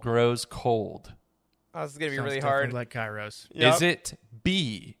soul grows cold. Oh, this is going to be Sounds really definitely hard. like Kairos. Yep. Is it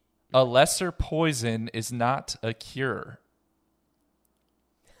B, a lesser poison is not a cure?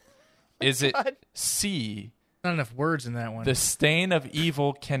 Is it God. C, Not enough words in that one. the stain of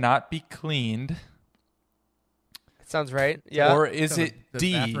evil cannot be cleaned? Sounds right. Yeah. Or is the, it the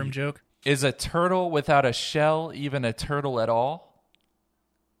D, bathroom joke? is a turtle without a shell even a turtle at all?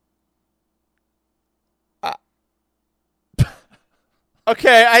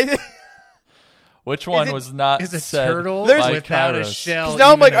 Okay. Which one it- was not Is a said turtle by without a Kairos? shell?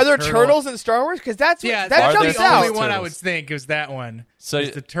 Now I'm like, even a are there turtle? turtles in Star Wars? Because that's Yeah, that that's Are the jumps there only out. one I turtles? would think is that one. So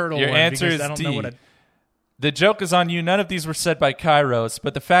is the turtle your one, answer because is I don't D. know what The joke is on you. None of these were said by Kairos,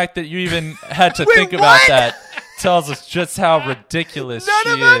 but the fact that you even had to Wait, think what? about that tells us just how ridiculous None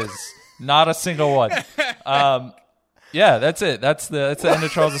she of them? is. Not a single one. Yeah, that's it. That's the end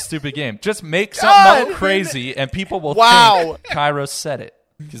of Charles' stupid game. Just make something up crazy, and people will Wow. think Kairos said it,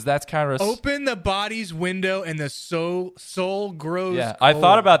 because that's Kairos. Open the body's window and the soul grows. Yeah, I cold.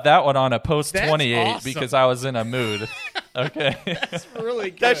 thought about that one on a post That's 28 awesome. because I was in a mood. Okay.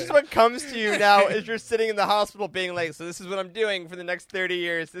 really good. That's just what comes to you now as you're sitting in the hospital being like, so this is what I'm doing for the next 30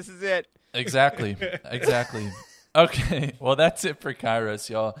 years. This is it. Exactly. Okay, well, that's it for Kairos,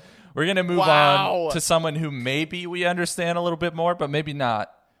 y'all. We're going to move Wow. on to someone who maybe we understand a little bit more, but maybe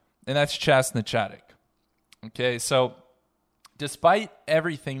not, and that's Chas Nechadik. Okay, so despite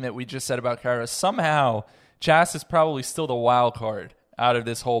everything that we just said about Kairos, somehow Chas is probably still the wild card out of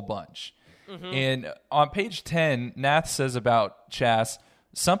this whole bunch. And on page 10, Nath says about Chas,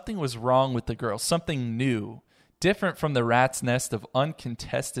 something was wrong with the girl, something new, different from the rat's nest of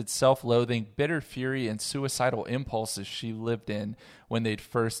uncontested self-loathing, bitter fury, and suicidal impulses she lived in when they'd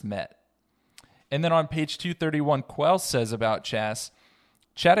first met. And then on page 231, Quell says about Chas,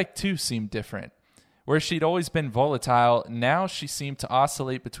 Chaddock too seemed different. Where she'd always been volatile, now she seemed to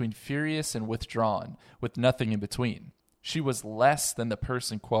oscillate between furious and withdrawn, with nothing in between. She was less than the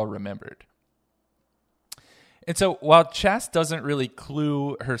person Quell remembered. And so while Chas doesn't really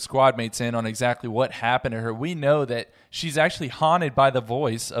clue her squad mates in on exactly what happened to her, we know that she's actually haunted by the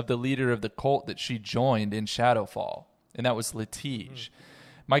voice of the leader of the cult that she joined in Shadowfall, and that was Litige.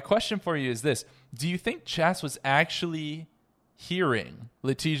 My question for you is this. Do you think Chas was actually hearing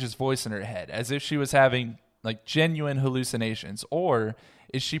Litige's voice in her head as if she was having like genuine hallucinations, or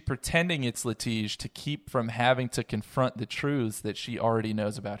is she pretending it's Litige to keep from having to confront the truths that she already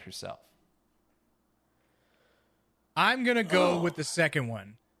knows about herself? I'm gonna go with the second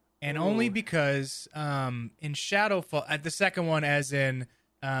one, and only because in Shadowfall, the second one, as in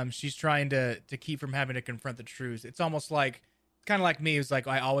she's trying to keep from having to confront the truths. It's almost like kind of like me. It's like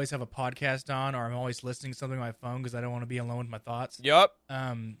I always have a podcast on, or I'm always listening to something on my phone because I don't want to be alone with my thoughts. Yup.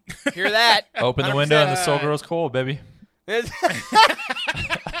 Hear that? Open the window and the soul grows cold, baby.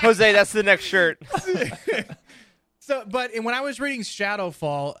 Jose, that's the next shirt. So, but when I was reading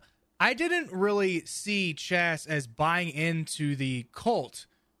Shadowfall, I didn't really see Chas as buying into the cult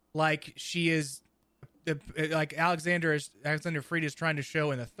like she is, like Alexander Freed is trying to show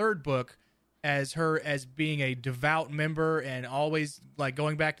in the third book, as her as being a devout member and always like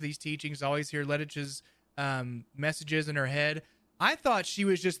going back to these teachings, always hear Letich's messages in her head. I thought she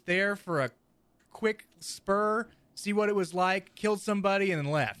was just there for a quick spur, see what it was like, killed somebody, and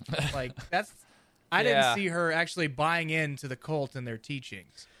then left. Like that's. I didn't see her actually buying into the cult and their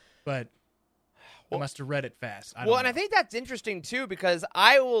teachings. But I must have read it fast. I don't know. And I think that's interesting too, because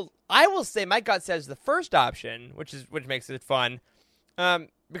I will say my gut says the first option, which makes it fun,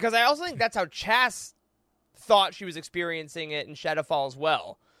 because I also think that's how Chas thought she was experiencing it in Shadowfall as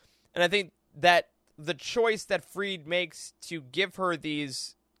well, and I think that the choice that Freed makes to give her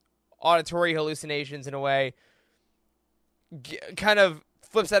these auditory hallucinations in a way kind of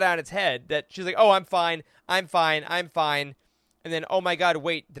flips that on its head. That she's like, "Oh, I'm fine. And then, oh my God,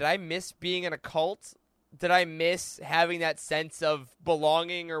 wait, did I miss being in a cult? Did I miss having that sense of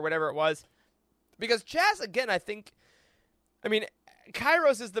belonging or whatever it was?" Because Chas, again,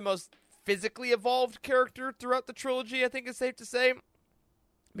 Kairos is the most physically evolved character throughout the trilogy, I think it's safe to say.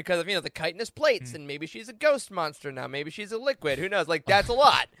 Because of, the chitinous plates, and maybe she's a ghost monster now, maybe she's a liquid, who knows? Like, that's a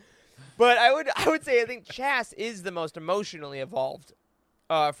lot. But I would say I think Chas is the most emotionally evolved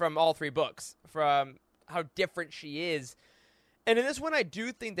from all three books, from how different she is. And in this one, I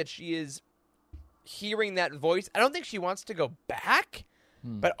do think that she is hearing that voice. I don't think she wants to go back,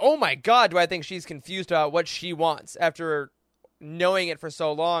 but oh my God, do I think she's confused about what she wants after knowing it for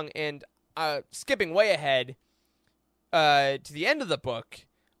so long. And skipping way ahead to the end of the book,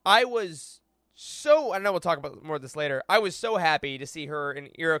 I know we'll talk about more of this later, I was so happy to see her and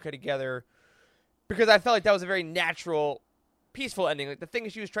Iroka together because I felt like that was a very natural, peaceful ending. Like the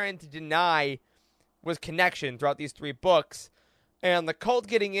things she was trying to deny was connection throughout these 3 books. And the cult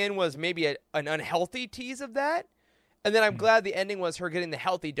getting in was maybe an unhealthy tease of that. And then I'm glad the ending was her getting the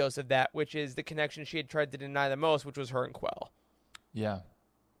healthy dose of that, which is the connection she had tried to deny the most, which was her and Quell. Yeah.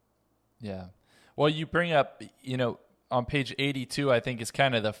 Yeah. Well, you bring up, on page 82, I think is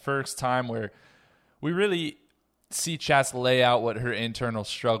kind of the first time where we really see Chas lay out what her internal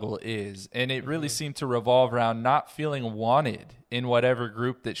struggle is. And it really seemed to revolve around not feeling wanted in whatever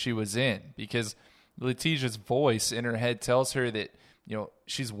group that she was in, because Letitia's voice in her head tells her that,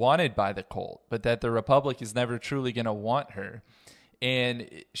 she's wanted by the cult, but that the Republic is never truly going to want her. And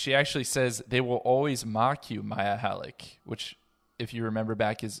she actually says, they will always mock you, Maya Halleck, which, if you remember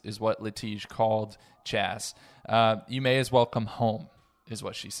back, is what Letitia called Chas. You may as well come home, is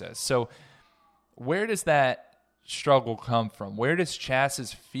what she says. So where does that struggle come from? Where does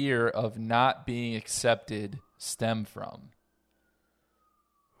Chas's fear of not being accepted stem from?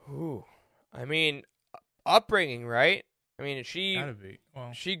 Ooh, I mean, upbringing, right? I mean,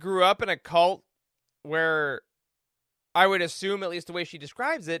 she grew up in a cult where I would assume, at least the way she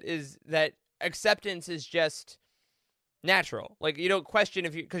describes it, is that acceptance is just natural. Like, you don't question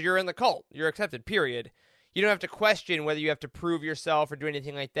because you're in the cult, you're accepted, period. You don't have to question whether you have to prove yourself or do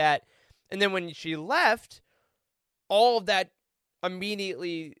anything like that. And then when she left, all of that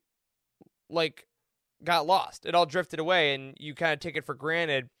immediately, got lost. It all drifted away, and you kind of take it for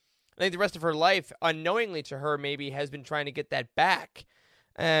granted. I think the rest of her life, unknowingly to her, maybe has been trying to get that back.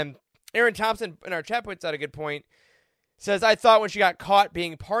 Aaron Thompson in our chat puts out a good point. Says, I thought when she got caught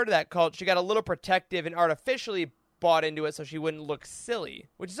being part of that cult, she got a little protective and artificially bought into it so she wouldn't look silly,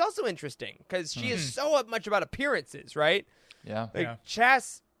 which is also interesting because she is so much about appearances, right? Yeah.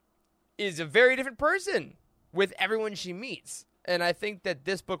 Chas is a very different person with everyone she meets. And I think that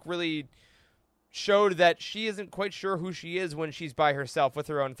this book really showed that she isn't quite sure who she is when she's by herself with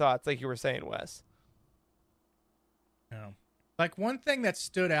her own thoughts, like you were saying, Wes. No. One thing that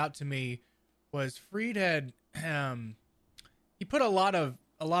stood out to me was Freed had he put a lot of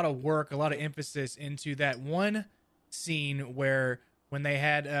work, a lot of emphasis into that one scene where when they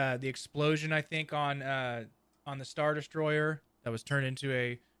had the explosion, I think on the Star Destroyer that was turned into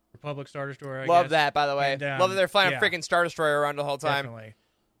a Republic Star Destroyer. Love that, by the way. And, love that they're flying a freaking Star Destroyer around the whole time. Definitely.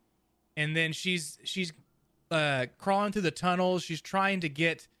 And then she's crawling through the tunnels. She's trying to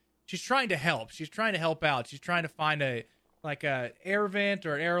help. She's trying to help out. She's trying to find a air vent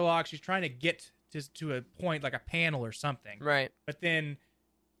or an airlock. She's trying to get to a point, like a panel or something. Right. But then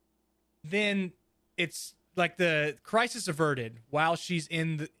it's like the crisis averted while she's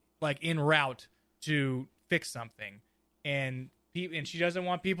en route to fix something, and she doesn't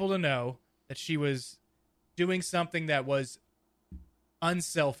want people to know that she was doing something that was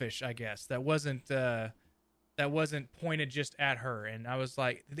unselfish, I guess. That wasn't pointed just at her. And I was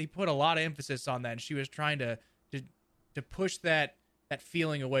like, they put a lot of emphasis on that, and she was trying to push that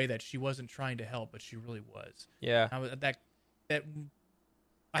feeling away that she wasn't trying to help, but she really was. Yeah.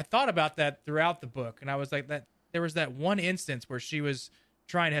 I thought about that throughout the book, and I was like, that there was that one instance where she was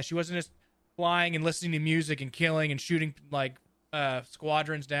she wasn't just flying and listening to music and killing and shooting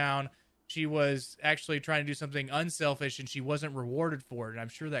squadrons down. She was actually trying to do something unselfish, and she wasn't rewarded for it. And I'm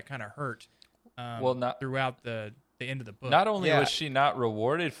sure that kind of hurt. Throughout the end of the book. Not only was she not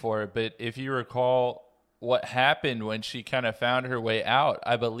rewarded for it, but if you recall what happened when she kind of found her way out,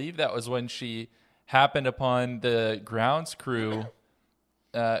 I believe that was when she happened upon the grounds crew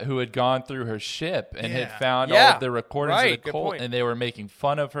who had gone through her ship and had found all of the recordings of the cult, and they were making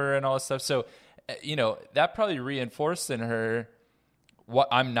fun of her and all this stuff. So, that probably reinforced in her what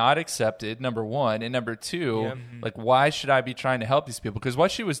I'm not accepted, number one, and number two, why should I be trying to help these people? Because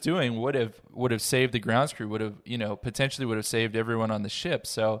what she was doing would have saved the grounds crew, would have potentially would have saved everyone on the ship.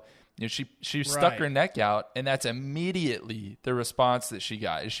 So she stuck her neck out, and that's immediately the response that she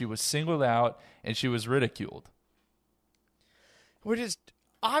got. Is she was singled out and she was ridiculed, which is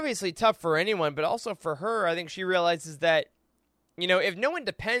obviously tough for anyone, but also for her. I think she realizes that if no one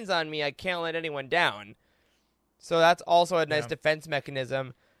depends on me, I can't let anyone down. So that's also a nice defense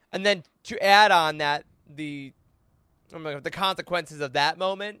mechanism. And then to add on that, the consequences of that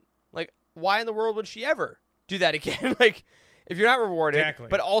moment, why in the world would she ever do that again? If you're not rewarded,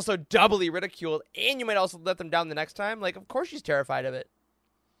 but also doubly ridiculed, and you might also let them down the next time, of course she's terrified of it.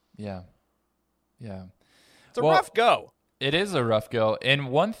 Yeah. Yeah. It's a rough go. It is a rough go. And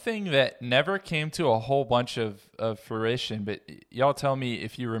one thing that never came to a whole bunch of fruition, but y'all tell me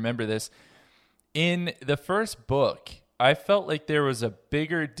if you remember this, in the first book, I felt like there was a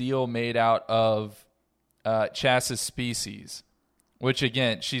bigger deal made out of Chas's species, which,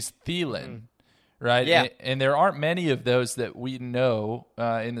 again, she's Thelan, right? Yeah. And there aren't many of those that we know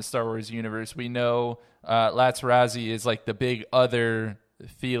in the Star Wars universe. We know Latarazi is like the big other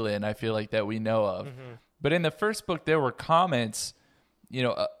Thelan, I feel like, that we know of. But in the first book, there were comments,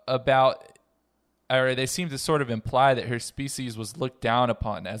 about, or they seemed to sort of imply that her species was looked down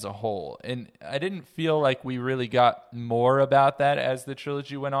upon as a whole. And I didn't feel like we really got more about that as the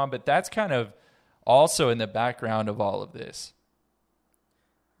trilogy went on, but that's kind of also in the background of all of this.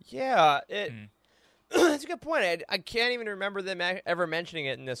 Yeah, that's a good point. I can't even remember them ever mentioning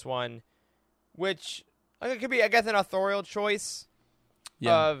it in this one, which it could be, I guess, an authorial choice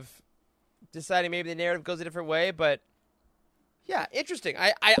of deciding maybe the narrative goes a different way, but yeah, interesting.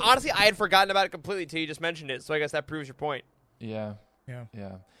 I honestly, I had forgotten about it completely till you just mentioned it, so I guess that proves your point. Yeah.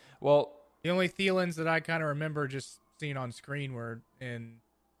 Yeah. Well, The only Thelans that I kind of remember just seeing on screen were in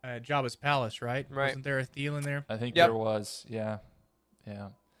Jabba's palace, right? Wasn't there a Thelan there? I think there was. Yeah.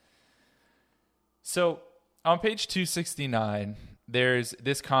 So on page 269, there's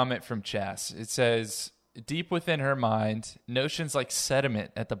this comment from Chas. It says, deep within her mind, notions like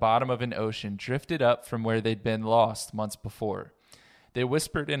sediment at the bottom of an ocean drifted up from where they'd been lost months before. They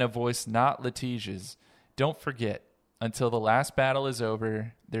whispered in a voice not Letitia's, don't forget, until the last battle is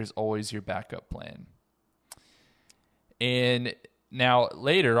over, there's always your backup plan. And now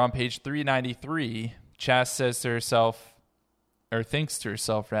later on page 393, Chas says to herself, or thinks to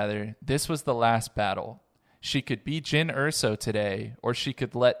herself rather, this was the last battle. She could be Jyn Erso today, or she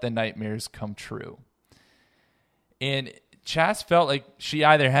could let the nightmares come true. And Chas felt like she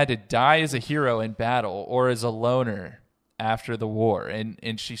either had to die as a hero in battle or as a loner after the war.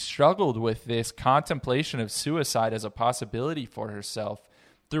 And she struggled with this contemplation of suicide as a possibility for herself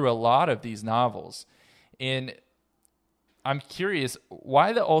through a lot of these novels. And I'm curious,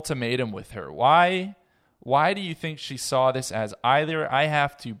 why the ultimatum with her? Why do you think she saw this as either I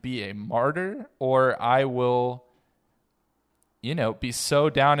have to be a martyr or I will, be so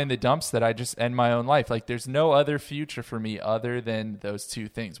down in the dumps that I just end my own life? Like, there's no other future for me other than those two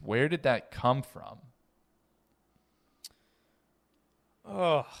things. Where did that come from?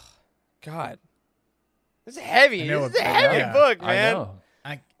 Oh, God. This is heavy. This is a heavy yeah, book, man.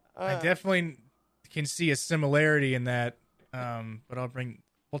 I know. I definitely can see a similarity in that, but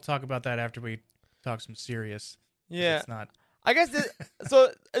we'll talk about that after we talk some serious. Yeah. It's not. I guess so.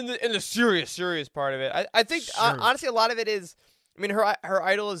 In the serious part of it, I think honestly a lot of it is, her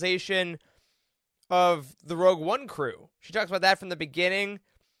idolization of the Rogue One crew. She talks about that from the beginning.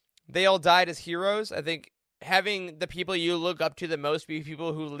 They all died as heroes. I think having the people you look up to the most be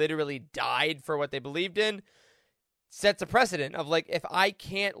people who literally died for what they believed in sets a precedent of, like, if I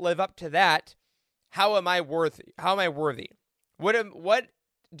can't live up to that, how am I worthy? How am I worthy? What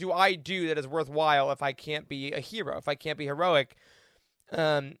do I do that is worthwhile if I can't be a hero, if I can't be heroic?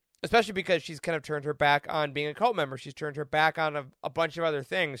 Especially because she's kind of turned her back on being a cult member. She's turned her back on a bunch of other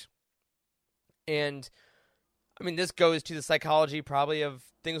things. And, this goes to the psychology probably of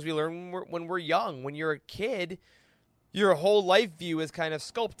things we learn when we're young. When you're a kid, your whole life view is kind of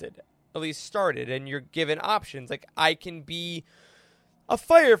sculpted, at least started, and you're given options. Like, I can be a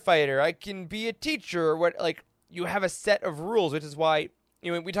firefighter, I can be a teacher, or you have a set of rules, which is why,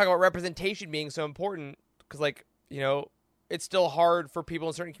 we talk about representation being so important, because, it's still hard for people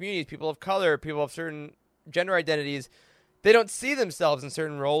in certain communities, people of color, people of certain gender identities. They don't see themselves in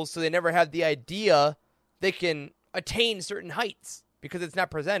certain roles, so they never have the idea they can attain certain heights because it's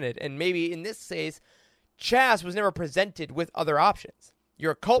not presented. And maybe in this case, Chas was never presented with other options.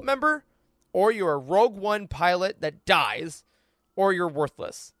 You're a cult member, or you're a Rogue One pilot that dies, or you're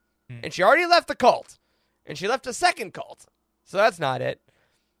worthless. And she already left the cult, and she left a second cult, so that's not it.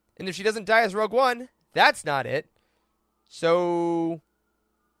 And if she doesn't die as Rogue One, that's not it. So,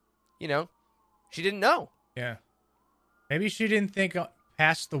 she didn't know. Yeah. Maybe she didn't think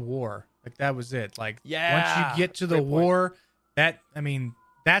past the war. Like, that was it. Like, yeah, once you get to the war,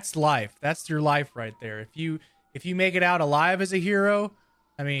 that's life. That's your life right there. If you make it out alive as a hero,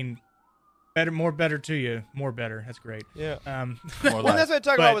 better to you. More better. That's great. Yeah. Well, that's what I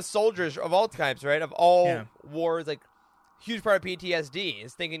talk about with soldiers of all types, right? Of all wars, like, huge part of PTSD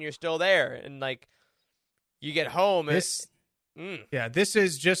is thinking you're still there, and you get home. This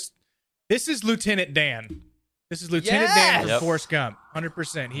is Lieutenant Dan. This is Lieutenant Dan from Forrest Gump.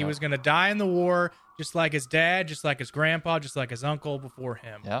 100%. He was going to die in the war, just like his dad, just like his grandpa, just like his uncle before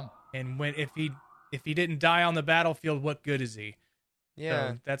him. Yeah. And if he didn't die on the battlefield, what good is he?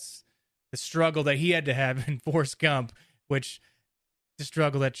 Yeah. So that's the struggle that he had to have in Forrest Gump, which the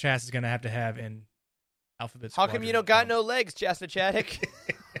struggle that Chas is going to have in Alphabet How Squadron. come you don't got no legs, Chasta Chaddock?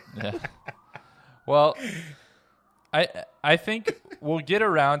 Yeah. Well, I think we'll get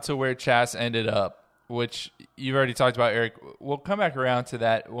around to where Chas ended up, which you've already talked about, Eric. We'll come back around to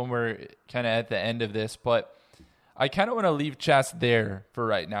that when we're kind of at the end of this, but I kind of want to leave Chas there for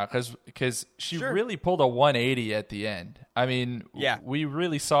right now because she really pulled a 180 at the end. I mean, we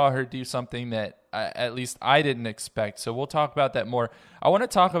really saw her do something that at least I didn't expect. So we'll talk about that more. I want to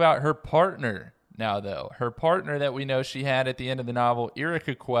talk about her partner now, though. Her partner that we know she had at the end of the novel,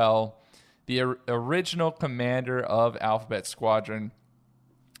 Erica Quell, the original commander of Alphabet Squadron.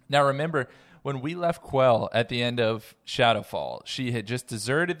 Now, remember, when we left Quell at the end of Shadowfall, she had just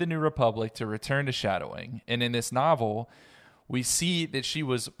deserted the New Republic to return to shadowing. And in this novel, we see that she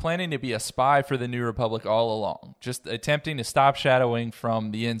was planning to be a spy for the New Republic all along, just attempting to stop shadowing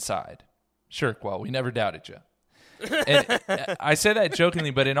from the inside. Sure, Quell, we never doubted you. And I say that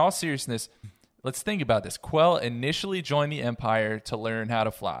jokingly, but in all seriousness, let's think about this. Quell initially joined the Empire to learn how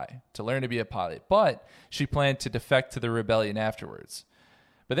to fly, to learn to be a pilot, but she planned to defect to the rebellion afterwards.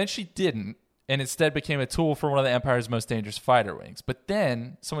 But then she didn't, and instead became a tool for one of the Empire's most dangerous fighter wings. But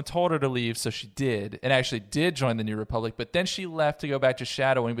then someone told her to leave, so she did, and actually did join the New Republic. But then she left to go back to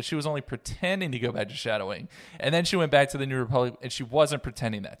shadowing, but she was only pretending to go back to shadowing. And then she went back to the New Republic, and she wasn't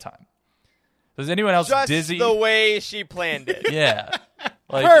pretending that time. Does anyone else just dizzy? The way she planned it. Yeah.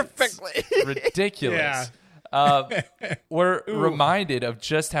 Like, Perfectly. Ridiculous. We're reminded of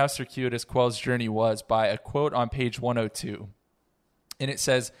just how circuitous Quell's journey was by a quote on page 102. And it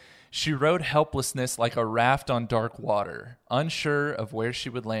says, "She rode helplessness like a raft on dark water, unsure of where she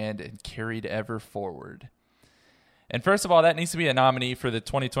would land and carried ever forward." And first of all, that needs to be a nominee for the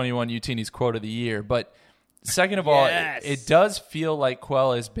 2021 UTini's Quote of the Year. But second of all, it does feel like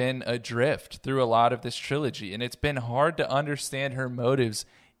Quell has been adrift through a lot of this trilogy. And it's been hard to understand her motives,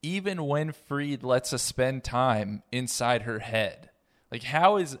 even when Freed lets us spend time inside her head. Like,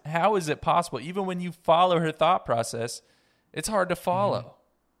 how is it possible? Even when you follow her thought process, it's hard to follow.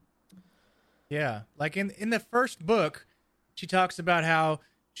 Yeah. Like in the first book, she talks about how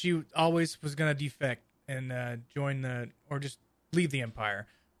she always was going to defect and or just leave the Empire,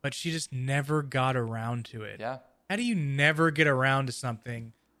 but she just never got around to it. Yeah. How do you never get around to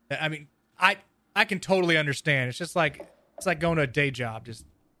something that, I mean, I can totally understand. It's just like, it's like going to a day job, just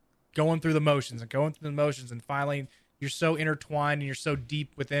going through the motions and finally you're so intertwined and you're so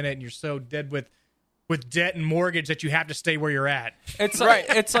deep within it and you're so dead with debt and mortgage that you have to stay where you're at. It's right.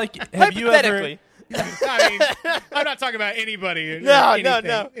 It's like, have you ever? I mean, I'm not talking about anybody. No.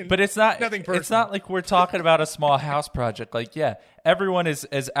 But it's not. Nothing personal. It's not like we're talking about a small house project. Like, yeah, everyone has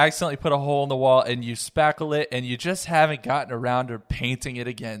accidentally put a hole in the wall, and you spackle it, and you just haven't gotten around to painting it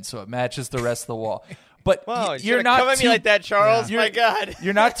again so it matches the rest of the wall. But you're not come at me like that, Charles. Yeah. My God,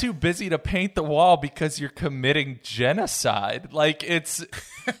 you're not too busy to paint the wall because you're committing genocide. Like, it's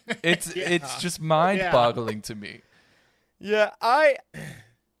just mind-boggling to me. Yeah, I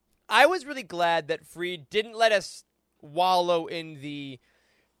was really glad that Freed didn't let us wallow in the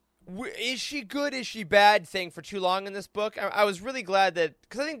is she good, is she bad thing for too long in this book. I was really glad that,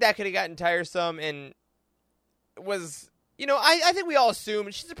 because I think that could have gotten tiresome and was, I think we all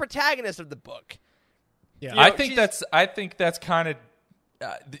assume she's the protagonist of the book. Yeah, I think that's kind of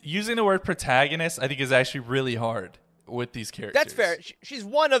using the word protagonist. I think is actually really hard with these characters. That's fair. She's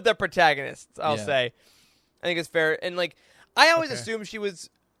one of the protagonists, I'll say. I think it's fair. And like, I always assumed she was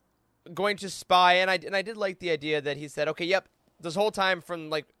going to spy, and I did like the idea that he said, okay, yep, this whole time from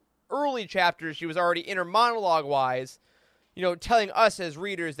like early chapters, she was already inner monologue wise, telling us as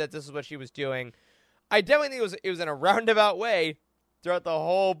readers that this is what she was doing. I definitely think it was in a roundabout way throughout the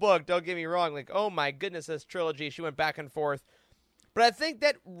whole book. Don't get me wrong. Like, oh my goodness, this trilogy, she went back and forth. But I think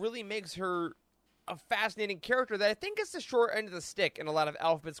that really makes her a fascinating character that I think is the short end of the stick in a lot of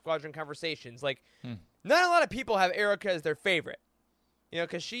Alphabet Squadron conversations. Like, not a lot of people have Erica as their favorite.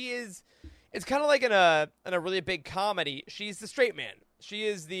 Because she is, it's kind of like in a really big comedy, she's the straight man. She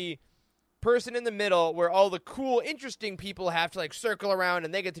is the person in the middle where all the cool, interesting people have to like circle around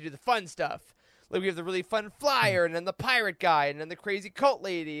and they get to do the fun stuff. Like, we have the really fun flyer, and then the pirate guy, and then the crazy cult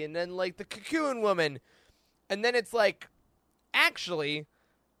lady, and then, like, the cocoon woman. And then it's like, actually,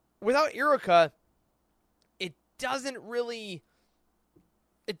 without Erica, it doesn't really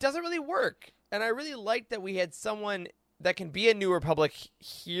work. And I really like that we had someone that can be a New Republic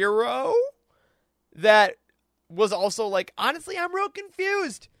hero that was also like, honestly, I'm real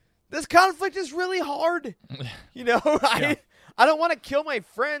confused. This conflict is really hard. I don't want to kill my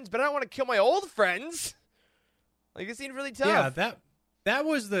friends, but I don't want to kill my old friends. Like, it seemed really tough. Yeah, that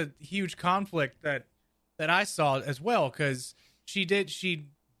was the huge conflict that I saw as well, because she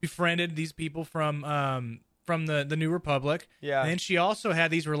befriended these people from the New Republic. Yeah. And then she also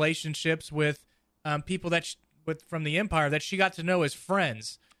had these relationships with people that from the Empire that she got to know as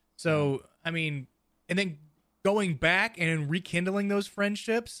friends. So I mean, and then going back and rekindling those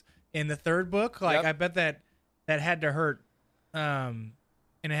friendships in the third book, like I bet that had to hurt, and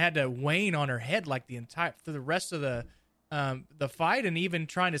it had to wane on her head like through the rest of the fight, and even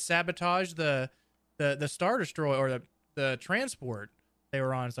trying to sabotage the Star Destroyer or the transport they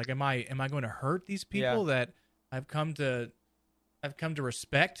were on. It's like, am I going to hurt these people that I've come to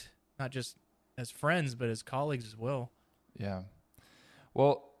respect, not just as friends but as colleagues as well? Yeah.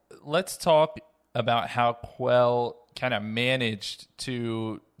 Well, let's talk about how Quell kind of managed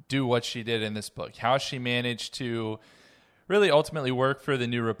to do what she did in this book. How she managed to really ultimately work for the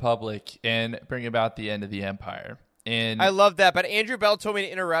New Republic and bring about the end of the Empire. And I love that, but Andrew Bell told me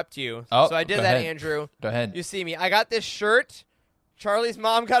to interrupt you. So I did that, ahead. Andrew. Go ahead. You see me. I got this shirt. Charlie's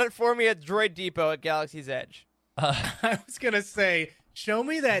mom got it for me at Droid Depot at Galaxy's Edge. I was going to say, show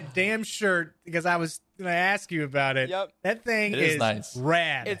me that damn shirt, because I was going to ask you about it. Yep. That thing It is nice.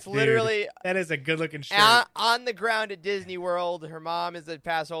 rad. It's dude. literally that is a good-looking shirt. on the ground at Disney World. Her mom is a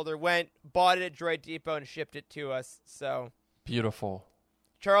pass holder. Went, bought it at Droid Depot, and shipped it to us. So Beautiful.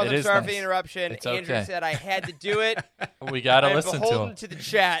 Charles, It I'm is sorry for nice. the interruption. It's Andrew okay. said I had to do it. We got to I'm listen to beholden him. to the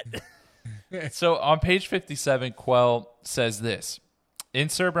chat. So on page 57, Quell says this. In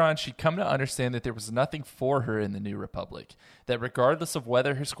Cerbron, she'd come to understand that there was nothing for her in the New Republic, that regardless of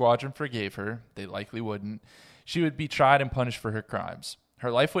whether her squadron forgave her, they likely wouldn't, she would be tried and punished for her crimes. Her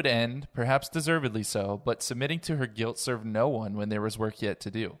life would end, perhaps deservedly so, but submitting to her guilt served no one when there was work yet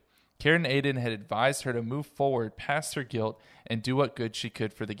to do. Karen Aiden had advised her to move forward past her guilt and do what good she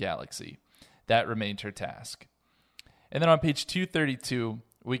could for the galaxy. That remained her task. And then on page 232,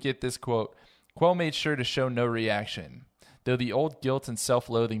 we get this quote, Quell made sure to show no reaction, though the old guilt and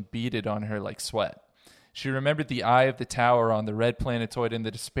self-loathing beaded on her like sweat. She remembered the eye of the tower on the red planetoid and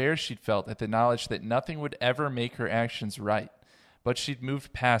the despair she'd felt at the knowledge that nothing would ever make her actions right. But she'd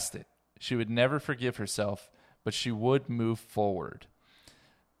moved past it. She would never forgive herself, but she would move forward.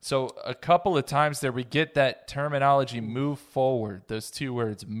 So a couple of times there we get that terminology, move forward, those two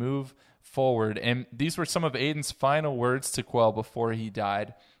words, move forward. And these were some of Aiden's final words to Quell before he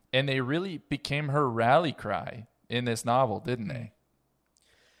died, and they really became her rally cry in this novel, didn't they?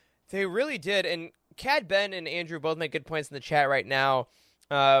 They really did. And Cad Ben and Andrew both make good points in the chat right now.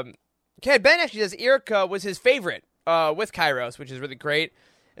 Cad Ben actually says Irka was his favorite with Kairos, which is really great.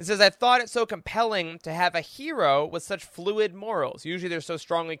 It says, I thought it so compelling to have a hero with such fluid morals. Usually they're so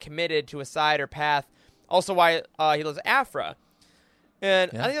strongly committed to a side or path. Also why he loves Afra. And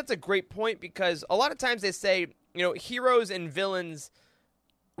I think that's a great point, because a lot of times they say, you know, heroes and villains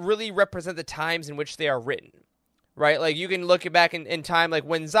really represent the times in which they are written. Right? Like, you can look back in time, like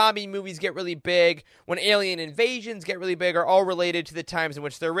when zombie movies get really big, when alien invasions get really big, are all related to the times in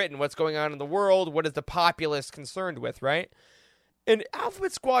which they're written. What's going on in the world? What is the populace concerned with, right? And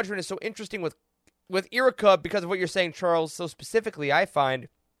Alphabet Squadron is so interesting with Irka because of what you're saying, Charles, so specifically, I find.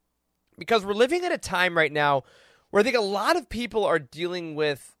 Because we're living at a time right now where I think a lot of people are dealing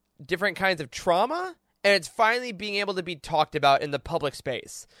with different kinds of trauma, and it's finally being able to be talked about in the public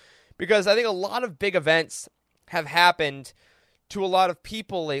space. Because I think a lot of big events have happened to a lot of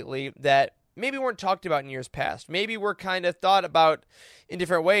people lately that maybe weren't talked about in years past. Maybe were kind of thought about in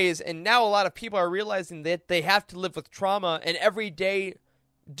different ways, and now a lot of people are realizing that they have to live with trauma, and every day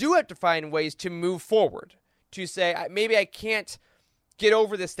do have to find ways to move forward, to say, maybe I can't get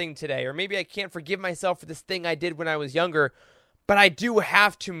over this thing today, or maybe I can't forgive myself for this thing I did when I was younger, but I do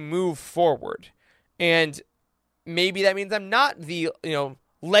have to move forward. And maybe that means I'm not the,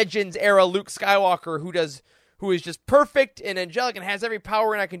 Legends era Luke Skywalker who is just perfect and angelic and has every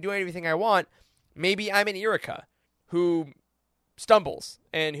power and I can do everything I want. Maybe I'm an Irka who stumbles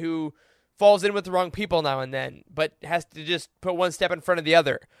and who falls in with the wrong people now and then, but has to just put one step in front of the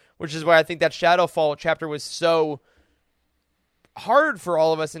other, which is why I think that Shadowfall chapter was so hard for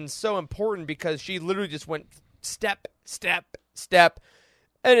all of us and so important, because she literally just went step, step, step.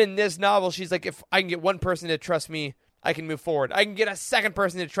 And in this novel, she's like, if I can get one person to trust me, I can move forward. I can get a second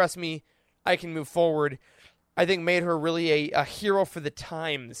person to trust me, I can move forward. I think made her really a hero for the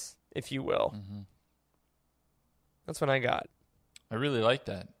times, if you will. Mm-hmm. That's what I got. I really like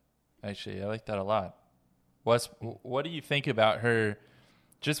that. Actually, I like that a lot. Wes, what do you think about her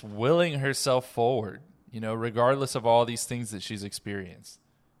just willing herself forward, regardless of all these things that she's experienced?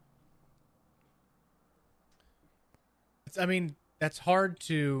 That's hard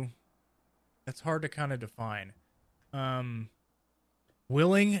to kind of define.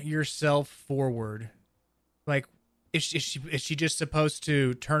 Willing yourself forward. Like, is she just supposed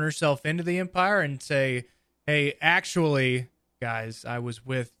to turn herself into the Empire and say, hey, actually, guys, I was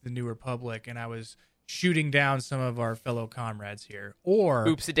with the New Republic and I was shooting down some of our fellow comrades here, or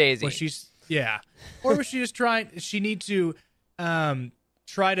Oops-a-daisy. was or was she just trying? She need to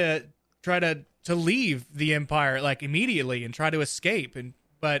try to leave the Empire like immediately and try to escape,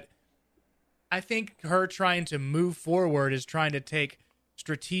 but I think her trying to move forward is trying to take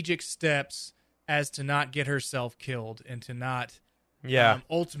strategic steps as to not get herself killed and to not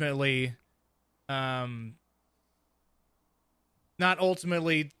ultimately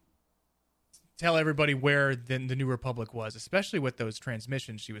tell everybody where the New Republic was, especially with those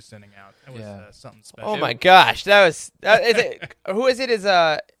transmissions she was sending out. That was something special. Oh my gosh, that was who is it?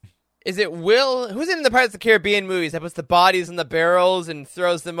 Is it Will? Who's in the Pirates of the Caribbean movies that puts the bodies in the barrels and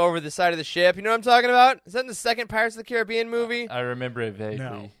throws them over the side of the ship? You know what I'm talking about? Is that in the second Pirates of the Caribbean movie? I remember it vaguely.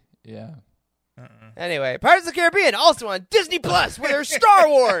 No. Yeah. Anyway, Pirates of the Caribbean also on Disney Plus with their Star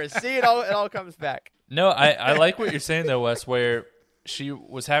Wars. See, it all comes back. No, I like what you're saying though, Wes, where she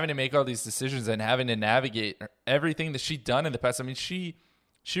was having to make all these decisions and having to navigate everything that she'd done in the past. I mean, she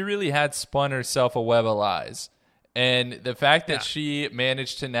really had spun herself a web of lies. And the fact that she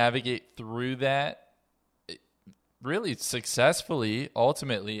managed to navigate through that really successfully,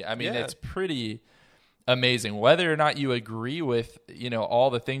 ultimately, I mean, it's pretty amazing. Whether or not you agree with, all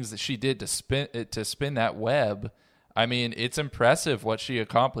the things that she did to spin that web, I mean, it's impressive what she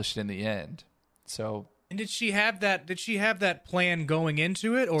accomplished in the end. So, and did she have that plan going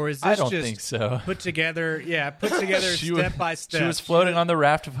into it, or is this I don't just think so. put together step by step? She was floating on the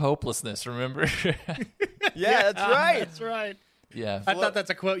raft of hopelessness, remember? Yeah, that's right. That's right. Yeah. I thought that's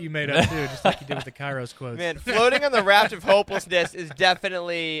a quote you made up too, just like you did with the Kairos quotes. Man, Floating on the Raft of Hopelessness is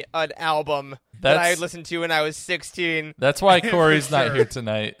definitely an album that I listened to when I was 16. That's why Corey's not here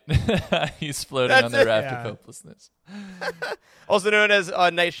tonight. He's floating on the raft of hopelessness. Also known as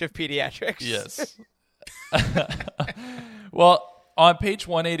Night Shift Pediatrics. Yes. Well, on page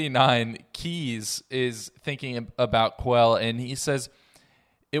 189, Keyes is thinking about Quell, and he says,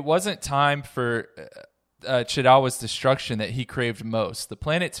 it wasn't time for Chidawa's destruction that he craved most. The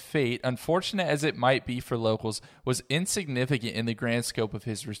planet's fate, unfortunate as it might be for locals, was insignificant in the grand scope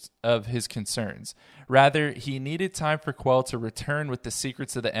of his concerns. Rather, he needed time for Quell to return with the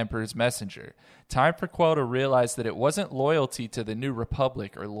secrets of the Emperor's messenger. Time for Quell to realize that it wasn't loyalty to the New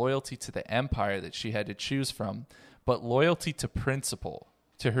Republic or loyalty to the Empire that she had to choose from, but loyalty to principle,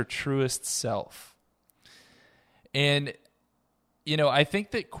 to her truest self. And I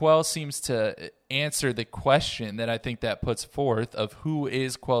think that Quell seems to answer the question that I think that puts forth of who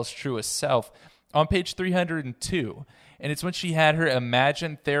is Quell's truest self on page 302. And it's when she had her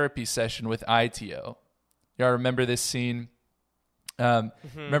imagined therapy session with Itio. Y'all remember this scene?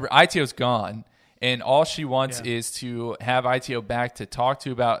 Remember, Itio's gone, and all she wants is to have Itio back to talk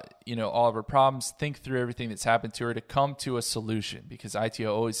to about, all of her problems, think through everything that's happened to her, to come to a solution, because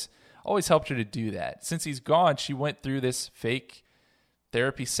Itio always helped her to do that. Since he's gone, she went through this fake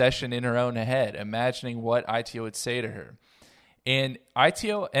therapy session in her own head, imagining what Itio would say to her. And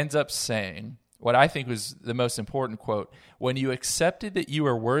Itio ends up saying what I think was the most important quote: when you accepted that you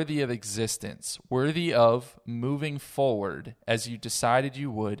were worthy of existence, worthy of moving forward as you decided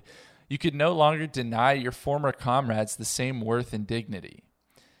you would, you could no longer deny your former comrades the same worth and dignity.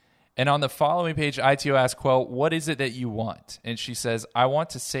 And on the following page, Itio asks Quell, what is it that you want? And she says, I want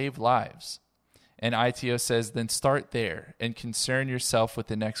to save lives. And Itio says, then start there and concern yourself with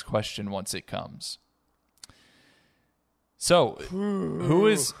the next question once it comes. So, who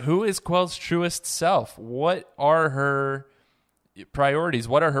is Quell's truest self? What are her priorities?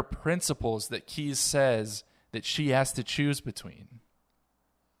 What are her principles that Keyes says that she has to choose between?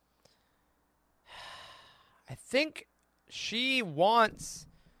 I think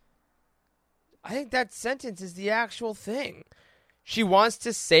that sentence is the actual thing. She wants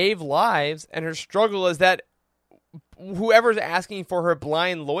to save lives, and her struggle is that whoever's asking for her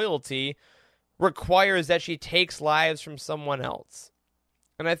blind loyalty requires that she takes lives from someone else.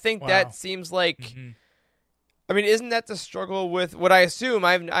 And I think that seems like, I mean, isn't that the struggle with what I assume?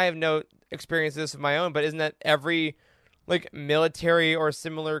 I have no experience of this of my own, but isn't that every military or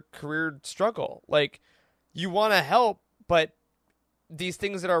similar career struggle? You want to help, but these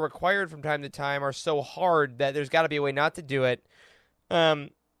things that are required from time to time are so hard that there's got to be a way not to do it.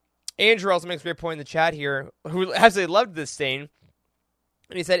 Andrew also makes a great point in the chat here, who absolutely loved this scene.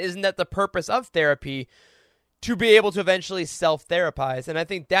 And he said, isn't that the purpose of therapy, to be able to eventually self-therapize? And I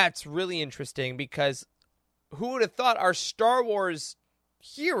think that's really interesting, because who would have thought our Star Wars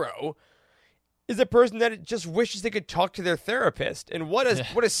hero is a person that just wishes they could talk to their therapist? And what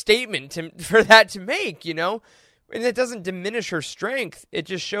a statement for that to make, And it doesn't diminish her strength. It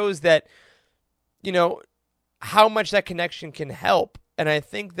just shows that, how much that connection can help. And I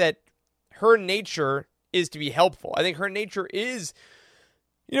think that her nature is to be helpful. I think her nature is,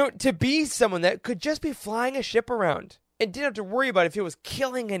 to be someone that could just be flying a ship around and didn't have to worry about if it was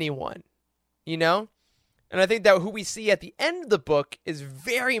killing anyone, And I think that who we see at the end of the book is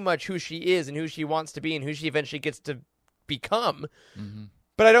very much who she is and who she wants to be and who she eventually gets to become. Mm-hmm.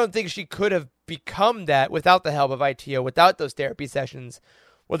 But I don't think she could have become that without the help of ITO, without those therapy sessions,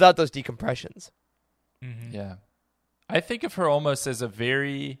 without those decompressions. Mm-hmm. Yeah. I think of her almost as a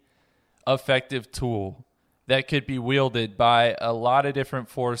very effective tool that could be wielded by a lot of different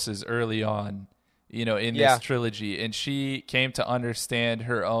forces early on, in this trilogy. And she came to understand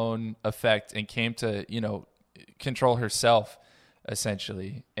her own effect and came to, control herself,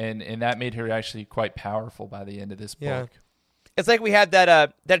 essentially. And that made her actually quite powerful by the end of this book. Yeah. It's like we had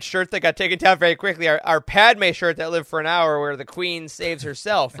that shirt that got taken down very quickly, our Padme shirt that lived for an hour where the queen saves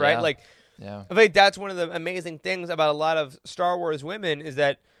herself, right? Yeah. I think that's one of the amazing things about a lot of Star Wars women is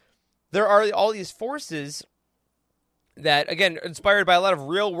that there are all these forces that, again, inspired by a lot of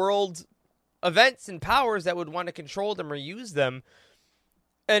real-world events and powers that would want to control them or use them.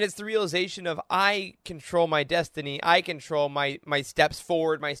 And it's the realization of I control my destiny. I control my steps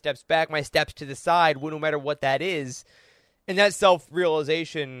forward, my steps back, my steps to the side, no matter what that is. And that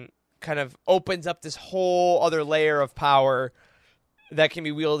self-realization kind of opens up this whole other layer of power that can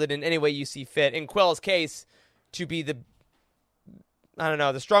be wielded in any way you see fit. In Quell's case, to be the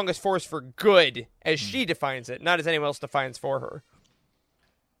strongest force for good as she defines it, not as anyone else defines for her.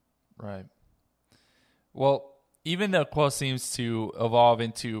 Right. Well, even though Quell seems to evolve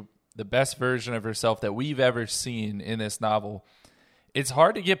into the best version of herself that we've ever seen in this novel, it's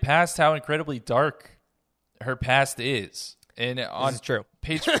hard to get past how incredibly dark her past is. And on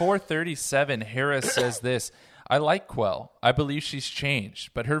page 437, Hera says this: I like Quell. I believe she's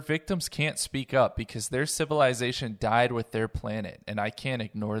changed, but her victims can't speak up because their civilization died with their planet, and I can't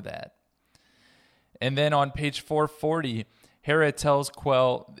ignore that. And then on page 440, Hera tells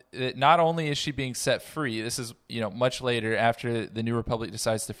Quell that not only is she being set free, this is much later after the New Republic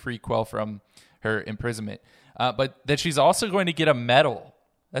decides to free Quell from her imprisonment, but that she's also going to get a medal.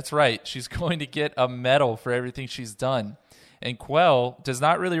 That's right, she's going to get a medal for everything she's done. And Quell does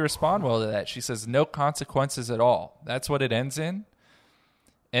not really respond well to that. She says, no consequences at all. That's what it ends in.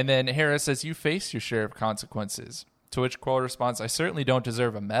 And then Hera says, you face your share of consequences. To which Quell responds, I certainly don't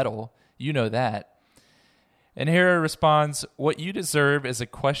deserve a medal. You know that. And Hera responds, what you deserve is a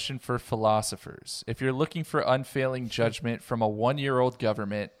question for philosophers. If you're looking for unfailing judgment from a 1-year-old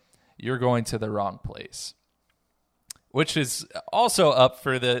government, you're going to the wrong place. Which is also up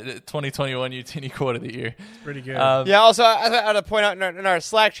for the 2021 UTini Quote of the Year. It's pretty good. Also, I ought to point out in our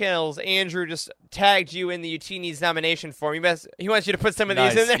Slack channels, Andrew just tagged you in the UTini's nomination form. He wants you to put some of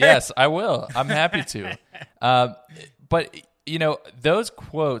these in there. Yes, I will. I'm happy to. But, those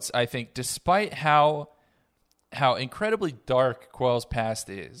quotes, I think, despite how incredibly dark Quell's past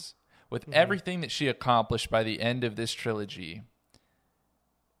is, with everything that she accomplished by the end of this trilogy,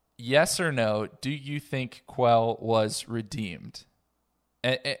 yes or no, do you think Quell was redeemed?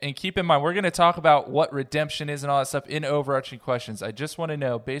 And keep in mind, we're going to talk about what redemption is and all that stuff in overarching questions. I just want to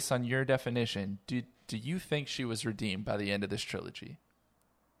know, based on your definition, do you think she was redeemed by the end of this trilogy?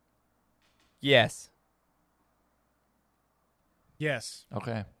 Yes. Yes.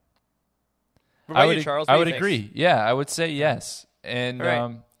 Okay. What about you, Charles? I would agree. Yeah, I would say yes. And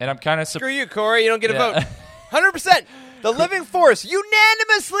right. And I'm kind of screw you, Corey. You don't get a vote. 100%. The Living Force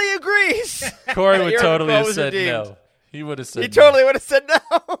unanimously agrees. Corey would totally have said no. He would have said. He totally would have said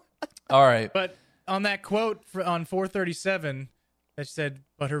no. All right. But on that quote on 437, that said,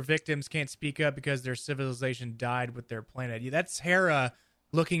 "But her victims can't speak up because their civilization died with their planet." That's Hera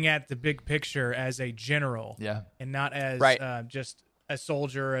looking at the big picture as a general, and not as just a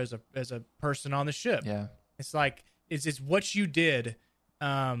soldier, as a person on the ship. Yeah, it's like it's what you did.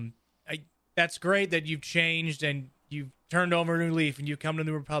 That's great that you've changed and you've turned over a new leaf and you come to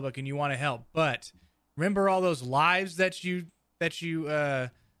the Republic and you want to help. But remember all those lives that you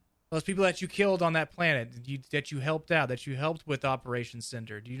those people that you killed on that planet, that you helped out, that you helped with Operation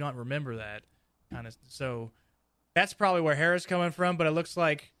Cinder. Do you not remember that? Kind of. So that's probably where Hera's coming from. But it looks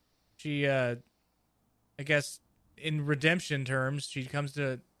like she, I guess, in redemption terms, she comes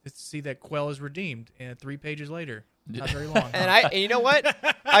to see that Quell is redeemed 3 pages later. Not very long. And you know what?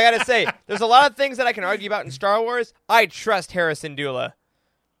 I gotta say, there's a lot of things that I can argue about in Star Wars. I trust Hera Syndulla.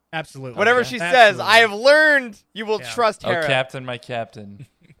 Absolutely. Whatever she says, I have learned you will trust Hera. Oh, Captain, my Captain.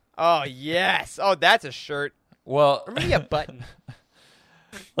 Oh, yes. Oh, that's a shirt. Well, or maybe a button.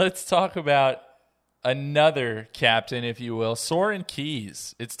 Let's talk about another captain, if you will, Soren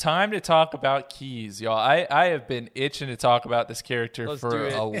Keyes. It's time to talk about Keyes, y'all. I have been itching to talk about this character for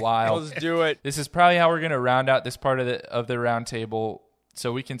a while. Let's do it. This is probably how we're going to round out this part of the round table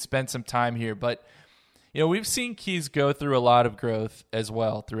so we can spend some time here. But, we've seen Keyes go through a lot of growth as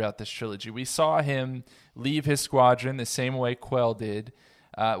well throughout this trilogy. We saw him leave his squadron the same way Quell did.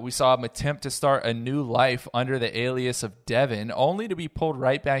 We saw him attempt to start a new life under the alias of Devon, only to be pulled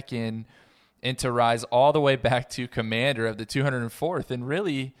right back in and to rise all the way back to commander of the 204th and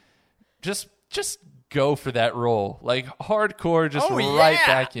really just go for that role. Like hardcore, just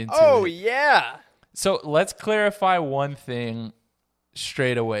back into it. Oh, yeah. So let's clarify one thing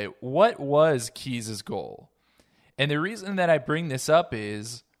straight away. What was Keyes' goal? And the reason that I bring this up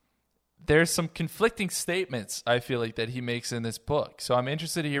is there's some conflicting statements I feel like that he makes in this book. So I'm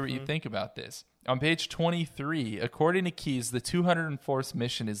interested to hear what you think about this. On page 23, according to Keyes, the 204th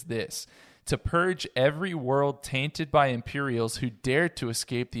mission is this: to purge every world tainted by Imperials who dared to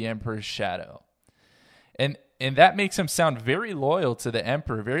escape the Emperor's shadow. And that makes him sound very loyal to the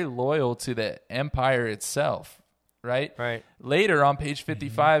Emperor, very loyal to the Empire itself, right? Right. Later on page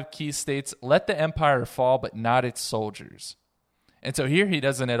 55, Keyes states, let the Empire fall, but not its soldiers. And so here he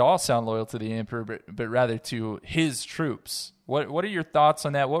doesn't at all sound loyal to the Emperor, but rather to his troops. What are your thoughts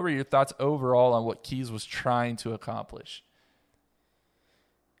on that? What were your thoughts overall on what Keyes was trying to accomplish?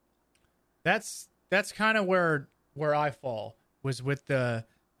 That's kind of where I fall, was with the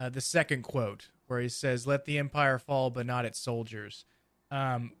second quote where he says, "Let the Empire fall, but not its soldiers."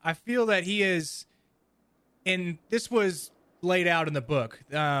 I feel that he is, and this was laid out in the book.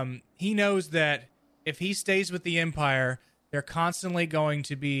 He knows that if he stays with the Empire, they're constantly going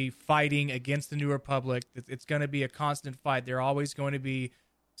to be fighting against the New Republic. It's going to be a constant fight. They're always going to be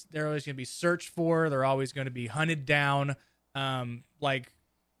searched for. They're always going to be hunted down,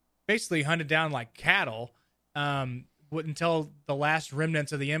 basically hunted down like cattle, until the last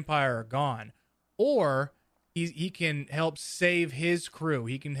remnants of the Empire are gone. Or he can help save his crew.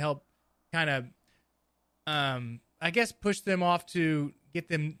 He can help kind of, push them off to get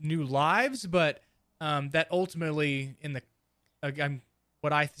them new lives, but that ultimately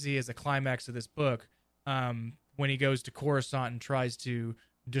what I see as the climax of this book, when he goes to Coruscant and tries to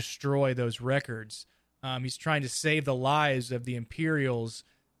destroy those records, he's trying to save the lives of the Imperials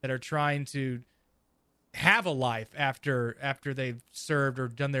that are trying to have a life after they've served or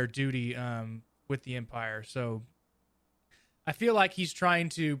done their duty with the Empire. So I feel like he's trying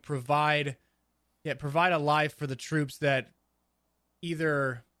to provide a life for the troops that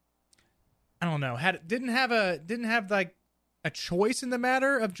either, I don't know, didn't have like a choice in the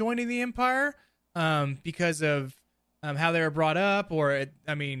matter of joining the Empire because of how they were brought up,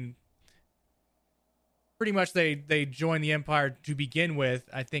 pretty much they joined the Empire to begin with,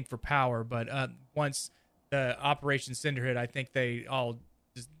 I think, for power. But once the Operation Cinderhead, I think they all,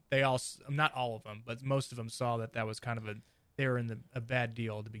 not all of them, but most of them saw that was kind of they were in a bad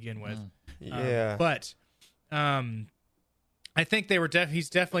deal to begin with. Yeah. But I think he's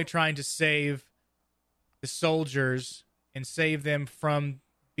definitely trying to save the soldiers and save them from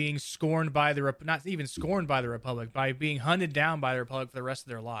being scorned by not even scorned by the Republic, by being hunted down by the Republic for the rest of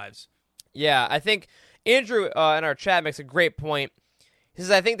their lives. Yeah, I think Andrew in our chat makes a great point. He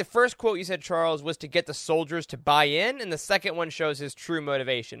says, I think the first quote you said, Charles, was to get the soldiers to buy in, and the second one shows his true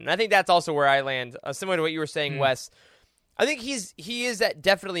motivation. And I think that's also where I land, similar to what you were saying, Wes. I think he is that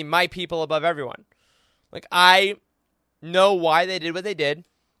definitely my people above everyone. Like, I know why they did what they did.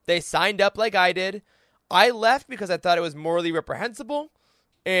 They signed up like I did. I left because I thought it was morally reprehensible,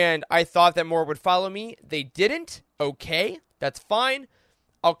 and I thought that more would follow me. They didn't. Okay, that's fine.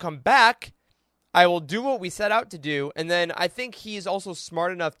 I'll come back. I will do what we set out to do. And then I think he's also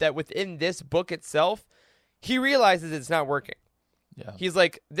smart enough that within this book itself, he realizes it's not working. Yeah. He's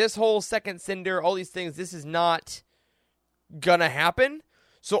like, this whole second cinder, all these things, this is not gonna happen.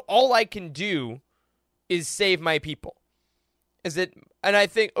 So all I can do is save my people. And I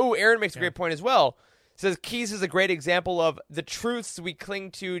think, Aaron makes a great point as well. Says Keyes is a great example of the truths we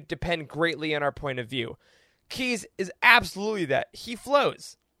cling to depend greatly on our point of view. Keyes is absolutely that. He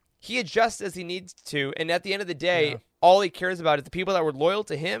flows. He adjusts as he needs to, and at the end of the day, all he cares about is the people that were loyal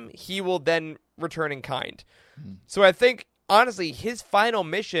to him, he will then return in kind. So I think, honestly, his final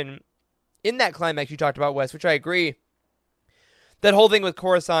mission in that climax you talked about, Wes, which I agree, that whole thing with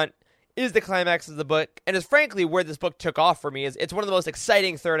Coruscant is the climax of the book, and is frankly where this book took off for me. It's one of the most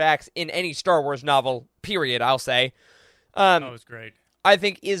exciting third acts in any Star Wars novel, period, I'll say. That was great. I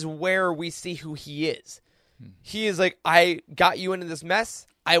think is where we see who he is. He is like, I got you into this mess.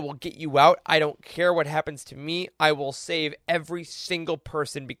 I will get you out. I don't care what happens to me. I will save every single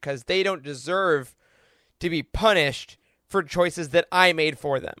person because they don't deserve to be punished for choices that I made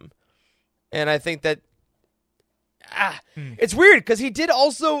for them. And I think that it's weird because he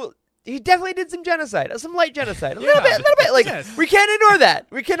definitely did some genocide, some light genocide, a little bit. Like, yes. We can't ignore that.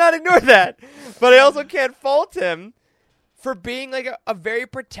 We cannot ignore that. But I also can't fault him for being like a very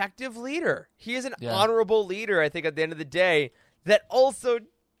protective leader. He is an honorable leader, I think, at the end of the day, that also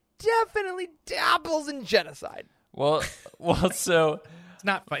definitely dabbles in genocide. Well, so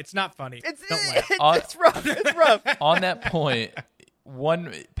It's not funny. It's rough. It's rough. on that point,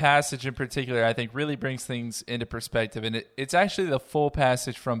 one passage in particular I think really brings things into perspective, and it's actually the full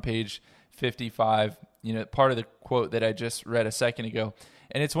passage from page 55, part of the quote that I just read a second ago.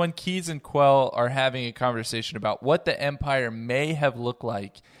 And it's when Keyes and Quell are having a conversation about what the Empire may have looked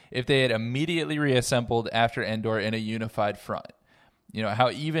like if they had immediately reassembled after Endor in a unified front. How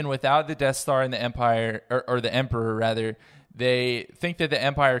even without the Death Star and the Empire, or the Emperor rather, they think that the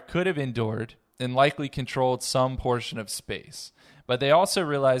Empire could have endured and likely controlled some portion of space. But they also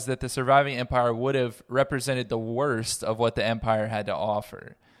realize that the surviving Empire would have represented the worst of what the Empire had to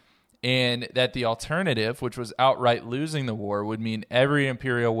offer. And that the alternative, which was outright losing the war, would mean every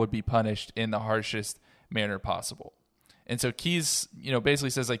Imperial would be punished in the harshest manner possible. And so Keyes, basically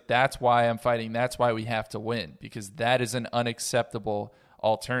says, like, that's why I'm fighting. That's why we have to win, because that is an unacceptable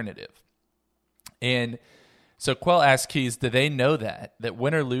alternative. And so Quell asks Keyes, do they know that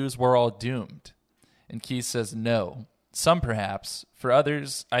win or lose, we're all doomed? And Keyes says, no. Some perhaps. For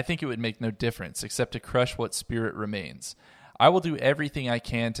others, I think it would make no difference except to crush what spirit remains. I will do everything I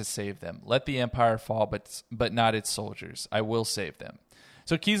can to save them. Let the Empire fall, but not its soldiers. I will save them.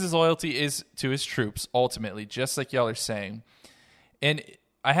 So Keyes' loyalty is to his troops, ultimately, just like y'all are saying. And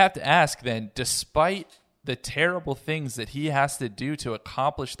I have to ask then, despite the terrible things that he has to do to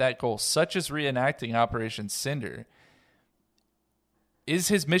accomplish that goal, such as reenacting Operation Cinder, is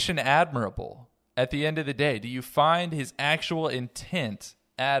his mission admirable at the end of the day? Do you find his actual intent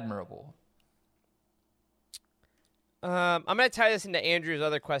admirable? I'm going to tie this into Andrew's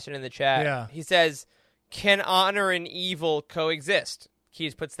other question in the chat. Yeah. He says, can honor and evil coexist?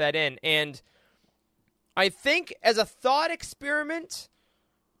 Keyes puts that in. And I think as a thought experiment,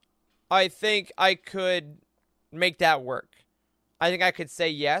 I think I could make that work. I think I could say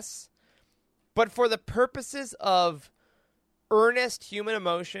yes. But for the purposes of earnest human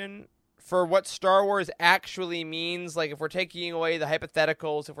emotion, for what Star Wars actually means, like if we're taking away the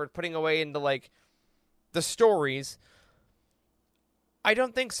hypotheticals, if we're putting away into like the stories, I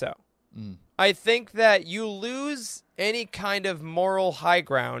don't think so. I think that you lose any kind of moral high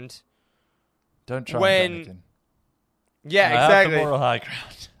ground. Don't try when, yeah, I exactly. have the moral high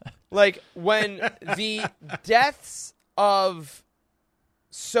ground. Like when the deaths of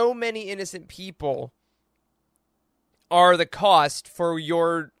so many innocent people are the cost for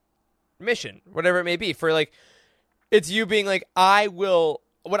your mission, whatever it may be. For like, it's you being like,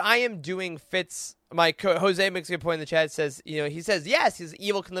 what I am doing fits my code. Jose makes a good point in the chat. Says, he says, yes, his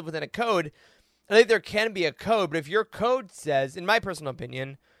evil can live within a code. I think there can be a code, but if your code says, in my personal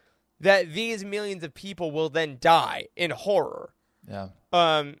opinion, that these millions of people will then die in horror,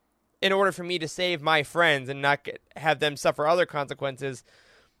 in order for me to save my friends and not have them suffer other consequences,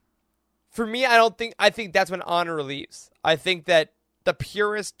 for me, I think that's when honor leaves. I think that the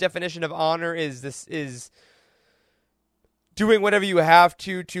purest definition of honor is doing whatever you have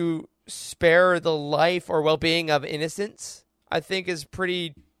to spare the life or well-being of innocents, I think is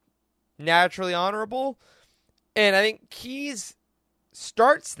pretty naturally honorable. And I think Keyes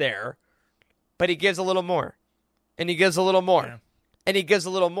starts there, but he gives a little more. And he gives a little more. Yeah. And he gives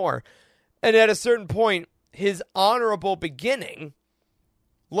a little more. And at a certain point, his honorable beginning,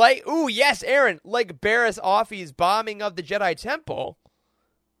 like, ooh, yes, Aaron, like Barriss Offee's bombing of the Jedi Temple,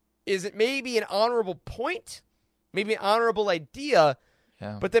 is it maybe an honorable point? Maybe an honorable idea,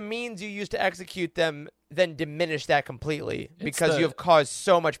 but the means you use to execute them then diminish that completely because you have caused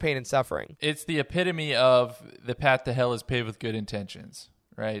so much pain and suffering. It's the epitome of the path to hell is paved with good intentions,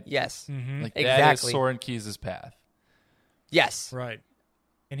 right? Yes. Mm-hmm. Like exactly. That is Soren Keyes' path. Yes. Right.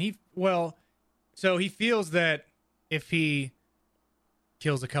 And so he feels that if he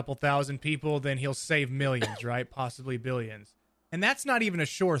kills a couple thousand people, then he'll save millions, right? Possibly billions. And that's not even a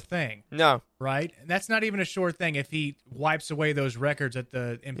sure thing. No. Right? That's not even a sure thing. If he wipes away those records, that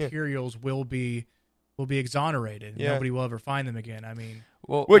the Imperials will be exonerated. Yeah. Nobody will ever find them again. I mean,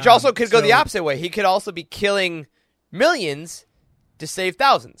 which also could go the opposite way. He could also be killing millions to save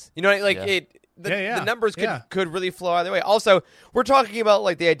thousands. You know, like the numbers could really flow either way. Also, we're talking about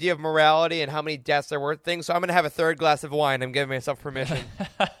like the idea of morality and how many deaths are worth things. So I'm going to have a third glass of wine. I'm giving myself permission.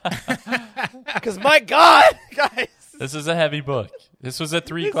 Because my God, guys. This is a heavy book. This was a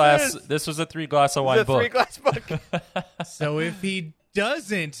 3-glass. This was a 3-glass of wine It's a book. 3-glass book. So if he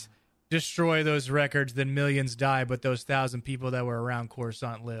doesn't destroy those records, then millions die, but those 1,000 people that were around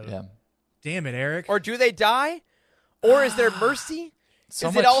Coruscant live. Yeah. Damn it, Eric. Or do they die? Or is there mercy? So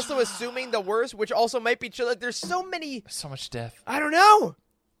is much- it also assuming the worst, which also might be true? Like, there's so many. So much death. I don't know.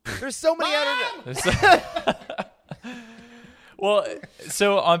 There's so many. I don't know. Well,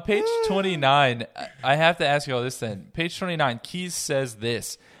 so on page 29, I have to ask you all this then. Page 29, Keyes says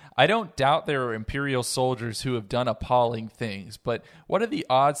this. I don't doubt there are Imperial soldiers who have done appalling things, but what are the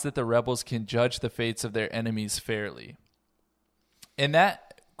odds that the rebels can judge the fates of their enemies fairly? And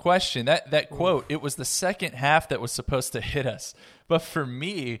that question, that quote, it was the second half that was supposed to hit us. But for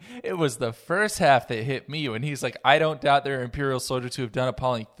me, it was the first half that hit me when he's like, I don't doubt there are Imperial soldiers who have done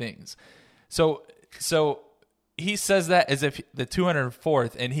appalling things. So he says that as if the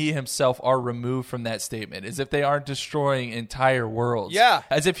 204th and he himself are removed from that statement, as if they aren't destroying entire worlds. Yeah.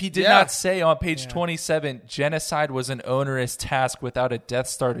 As if he did Yeah. not say on page 27, genocide was an onerous task without a Death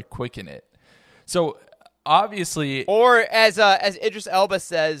Star to quicken it. So obviously, Or as Idris Elba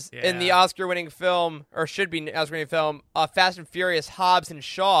says in the Yeah. Oscar-winning film, or should be an Oscar-winning film, Fast and Furious, Hobbs and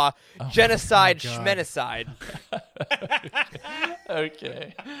Shaw, genocide, God. schmenocide.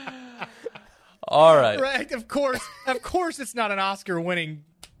 okay. All right. Right, of course it's not an Oscar winning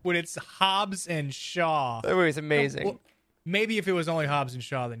when it's Hobbs and Shaw. That movie's amazing. Well, maybe if it was only Hobbs and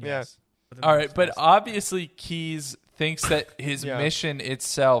Shaw, then yes. the All right, movie's but best. obviously Keyes thinks that his Yeah. mission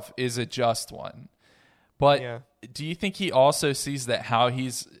itself is a just one. But Yeah. do you think he also sees that how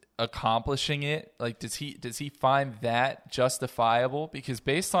he's accomplishing it? Like, does he find that justifiable? Because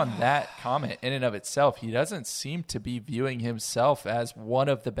based on that comment in and of itself, he doesn't seem to be viewing himself as one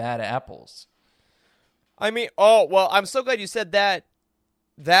of the bad apples. I mean, oh, well, I'm so glad you said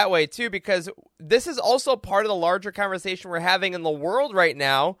that way, too, because this is also part of the larger conversation we're having in the world right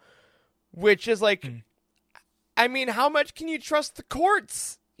now, which is like, I mean, how much can you trust the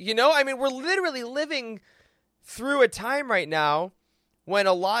courts? You know, I mean, we're literally living through a time right now when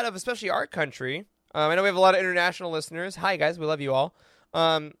a lot of, especially our country, I know we have a lot of international listeners. Hi, guys. We love you all.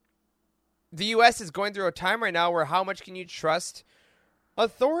 The U.S. is going through a time right now where how much can you trust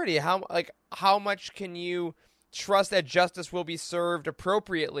authority? How much can you trust that justice will be served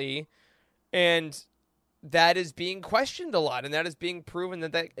appropriately? And that is being questioned a lot, and that is being proven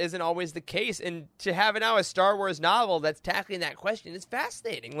that isn't always the case. And to have now a Star Wars novel that's tackling that question is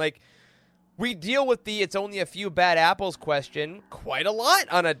fascinating. Like, we deal with the "it's only a few bad apples" question quite a lot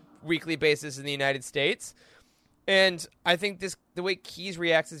on a weekly basis in the United States. And I think the way Keyes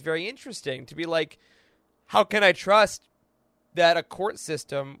reacts is very interesting, to be like, how can I trust that a court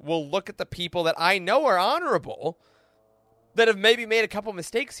system will look at the people that I know are honorable, that have maybe made a couple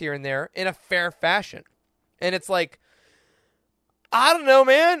mistakes here and there, in a fair fashion? And it's like, I don't know,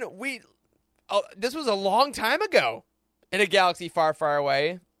 man. This was a long time ago in a galaxy far, far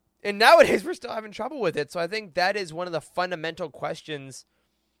away. And nowadays we're still having trouble with it. So I think that is one of the fundamental questions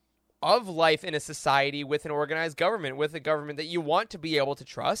of life in a society with an organized government, with a government that you want to be able to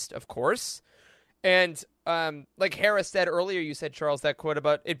trust, of course. And like Harris said earlier, you said, Charles, that quote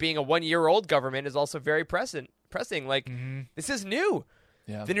about it being a 1-year-old government is also very pressing. Like, this is new.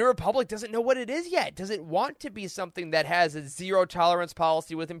 Yeah. The New Republic doesn't know what it is yet. Does it want to be something that has a zero-tolerance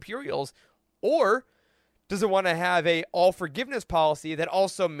policy with Imperials? Or does it want to have a all-forgiveness policy that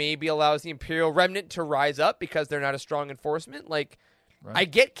also maybe allows the Imperial remnant to rise up because they're not a strong enforcement? Like, Right. I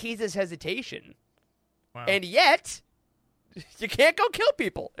get Keyes' hesitation. Wow. And yet, you can't go kill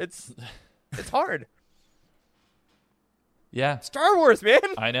people. It's hard. Yeah. Star Wars, man.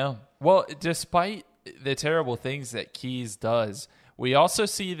 I know. Well, despite the terrible things that Keyes does, we also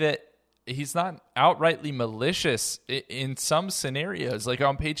see that he's not outrightly malicious in some scenarios. Like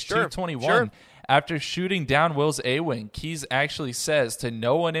on page 221, after shooting down Will's A-Wing, Keyes actually says to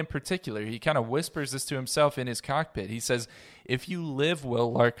no one in particular, he kind of whispers this to himself in his cockpit. He says, "If you live,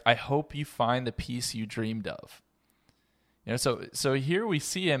 Will Lark, I hope you find the peace you dreamed of." You know, so here we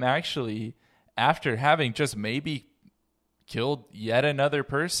see him actually, after having just maybe killed yet another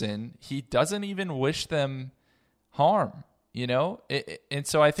person, he doesn't even wish them harm, you know? And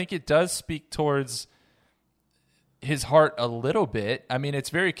so I think it does speak towards his heart a little bit. I mean,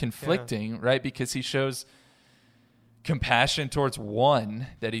 it's very conflicting, right? Because he shows compassion towards one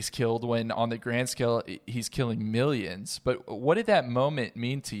that he's killed when on the grand scale he's killing millions. But what did that moment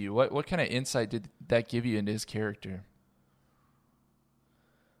mean to you? What kind of insight did that give you into his character?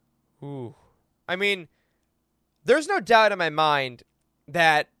 Ooh. I mean, there's no doubt in my mind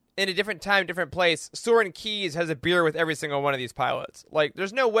that in a different time, different place, Soren Keyes has a beer with every single one of these pilots. Like,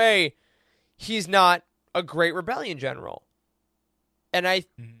 there's no way he's not a great rebellion general. And I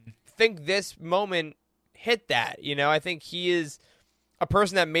think this moment hit that. I think he is a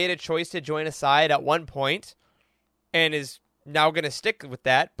person that made a choice to join a side at one point and is now going to stick with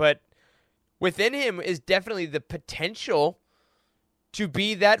that. But within him is definitely the potential to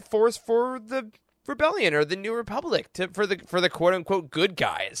be that force for the rebellion or the New Republic, for the quote-unquote good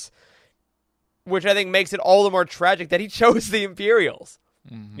guys, which I think makes it all the more tragic that he chose the Imperials.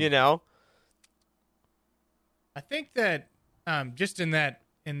 I think that just in that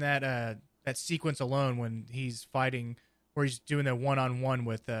sequence alone, when he's fighting, where he's doing the one-on-one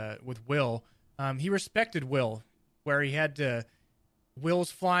with Will, he respected Will, where he had to.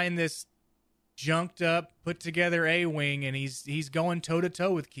 Will's flying this junked up, put together A-wing, and he's going toe to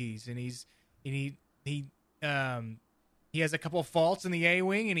toe with Keyes, and he has a couple faults in the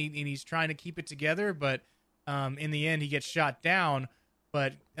A-wing, and he's trying to keep it together, but in the end he gets shot down.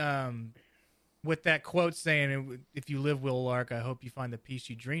 But with that quote saying, "If you live, Will Lark, I hope you find the peace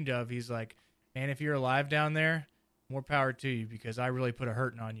you dreamed of," he's like, "Man, if you're alive down there, more power to you, because I really put a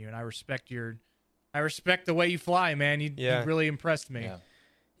hurting on you, and I respect the way you fly, man. You really impressed me."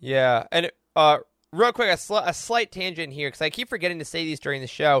 Yeah. And real quick, a slight tangent here, because I keep forgetting to say these during the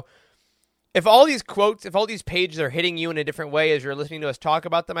show. If all these quotes, if all these pages are hitting you in a different way as you're listening to us talk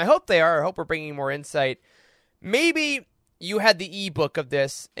about them, I hope they are. I hope we're bringing more insight. Maybe you had the ebook of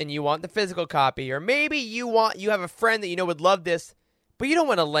this and you want the physical copy, or maybe you have a friend that you know would love this, but you don't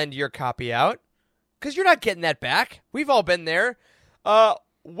want to lend your copy out because you're not getting that back. We've all been there.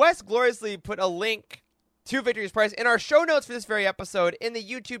 Wes gloriously put a link to Victory's Price in our show notes for this very episode in the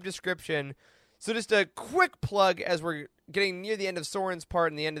YouTube description. So just a quick plug as we're getting near the end of Soren's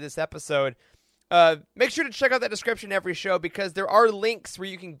part and the end of this episode. Make sure to check out that description every show, because there are links where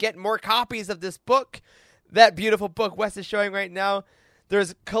you can get more copies of this book, that beautiful book Wes is showing right now.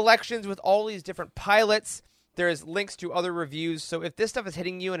 There's collections with all these different pilots. There's links to other reviews. So if this stuff is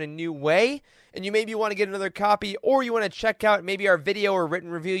hitting you in a new way, and you maybe want to get another copy, or you want to check out maybe our video or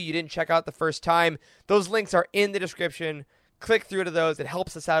written review you didn't check out the first time, those links are in the description. Click through to those. It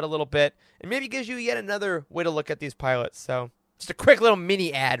helps us out a little bit, and maybe gives you yet another way to look at these pilots. So just a quick little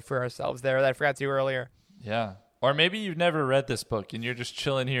mini ad for ourselves there that I forgot to do earlier. Yeah. Or maybe you've never read this book and you're just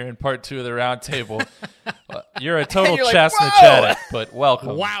chilling here in part 2 of the Roundtable. You're a total you're like, Chasna "Whoa!" Chaddock, but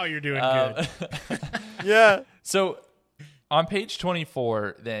welcome. Wow, you're doing good. Yeah. So on page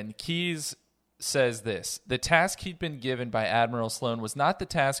 24, then, Keyes says this: "The task he'd been given by Admiral Sloan was not the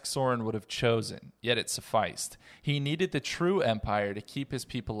task Soren would have chosen, yet it sufficed. He needed the true empire to keep his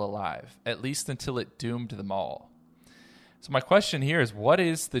people alive, at least until it doomed them all." So my question here is, what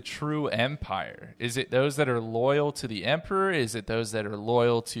is the true empire? Is it those that are loyal to the emperor? Is it those that are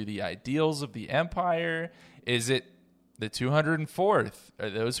loyal to the ideals of the empire? Is it the 204th? Are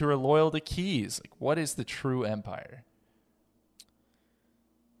those who are loyal to Keyes? Like, what is the true empire?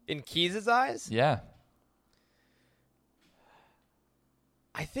 In Keyes' eyes? Yeah.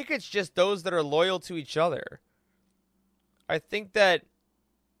 I think it's just those that are loyal to each other. I think that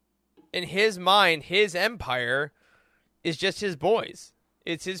in his mind, his empire is just his boys.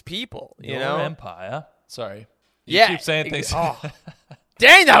 It's his people, you know? Empire. Sorry. You Yeah. keep saying things. Oh.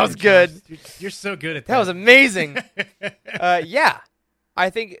 Dang, that was good. You're so good at that. That was amazing. Yeah.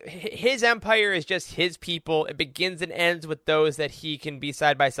 I think his empire is just his people. It begins and ends with those that he can be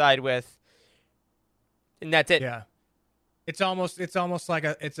side by side with. And that's it. Yeah. It's almost like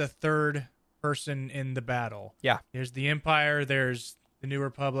it's a third person in the battle. Yeah. There's the Empire, there's the New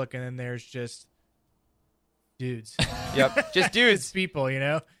Republic, and then there's just dudes. Yep. Just dudes. It's people, you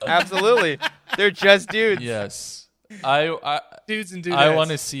know? Absolutely. They're just dudes. Yes. Dudes and dudes. I want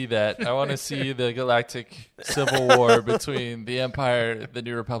to see that. I want to see the galactic civil war between the Empire, the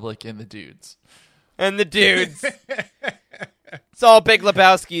New Republic, and the dudes. And the dudes. It's all Big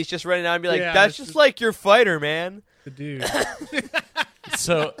Lebowski's just running out and be like, Yeah, that's it's just like your fighter, man. the dude.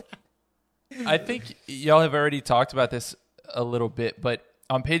 So I think y'all have already talked about this a little bit, but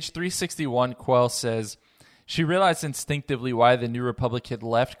on page 361, Quell says, "She realized instinctively why the New Republic had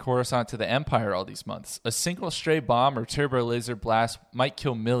left Coruscant to the Empire all these months. A single stray bomb or turbo laser blast might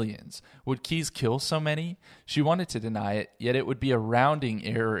kill millions. Would Keyes kill so many? She wanted to deny it, yet it would be a rounding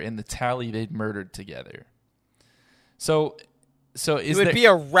error in the tally they'd murdered together." So It would be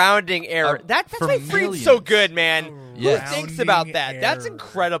a rounding error. That's for why Freed's millions. so good, man. Yes. Who thinks about Rounding that? That's error.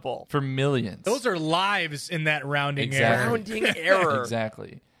 incredible. for millions. Those are lives in that rounding Exactly. error. Rounding error.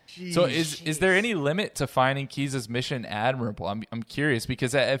 Exactly. So is there any limit to finding Keyes' mission admirable? I'm curious,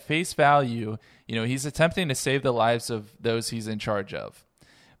 because at face value, you know, he's attempting to save the lives of those he's in charge of.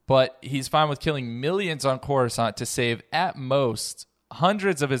 But he's fine with killing millions on Coruscant to save, at most,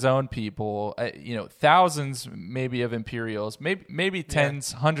 hundreds of his own people, thousands maybe of Imperials, maybe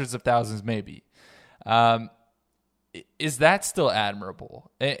tens, hundreds of thousands maybe. Is that still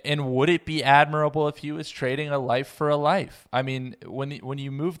admirable? And would it be admirable if he was trading a life for a life? I mean, when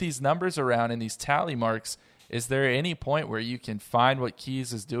you move these numbers around and these tally marks, is there any point where you can find what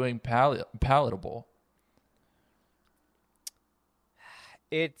Keyes is doing palatable?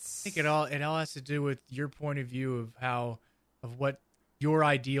 I think it all has to do with your point of view of what your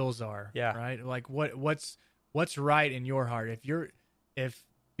ideals are. Yeah. Right. Like what's right in your heart. If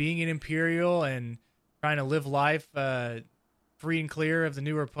being an Imperial and trying to live life free and clear of the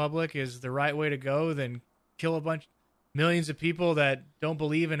New Republic is the right way to go, then kill millions of people that don't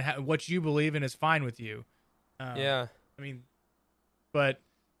believe in what you believe in is fine with you. Yeah. I mean, but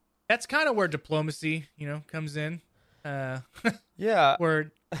that's kind of where diplomacy, comes in. Yeah.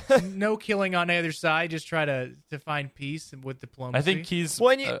 Where no killing on either side, just try to find peace with diplomacy. I think Keyes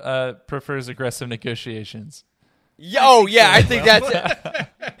prefers aggressive negotiations. I think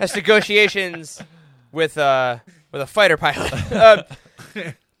that's negotiations with a fighter pilot.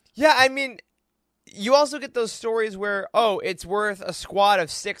 Yeah, I mean, you also get those stories where, it's worth a squad of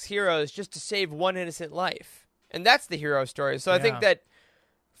 6 heroes just to save one innocent life. And that's the hero story. So I think that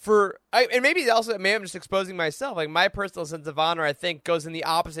and maybe I'm just exposing myself. Like, my personal sense of honor, I think, goes in the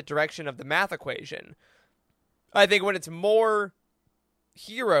opposite direction of the math equation. I think when it's more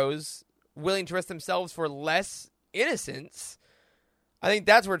heroes willing to risk themselves for less innocence, I think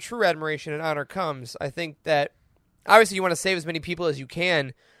that's where true admiration and honor comes. I think that obviously you want to save as many people as you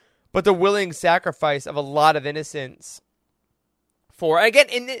can, but the willing sacrifice of a lot of innocence again,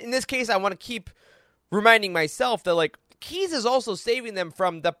 in this case, I want to keep reminding myself that, like, Keyes is also saving them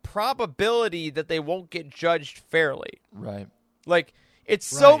from the probability that they won't get judged fairly. Right. Like, it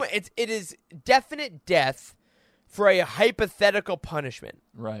is definite death for a hypothetical punishment.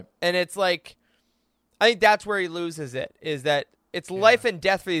 Right. And it's like, I think that's where he loses it, is that it's life and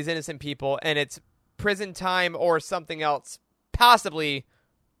death for these innocent people, and it's prison time or something else, possibly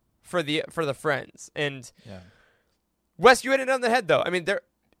for the friends. And Wes, you hit it on the head, though. I mean,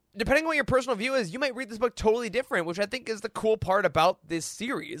 depending on what your personal view is, you might read this book totally different, which I think is the cool part about this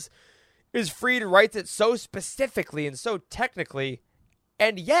series, is Fried writes it so specifically and so technically,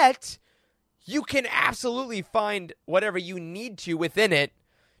 and yet you can absolutely find whatever you need to within it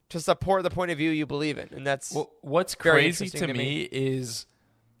to support the point of view you believe in. And that's what's crazy to me is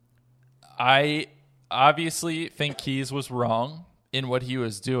I obviously think Keyes was wrong in what he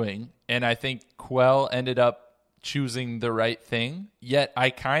was doing, and I think Quell ended up choosing the right thing, yet I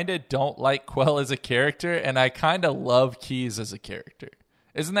kind of don't like Quell as a character, and I kind of love Keyes as a character.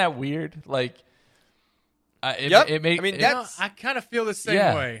 Isn't that weird? Like, I kind of feel the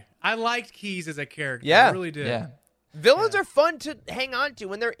same way. I liked Keyes as a character. Yeah. I really did. Yeah. Villains are fun to hang on to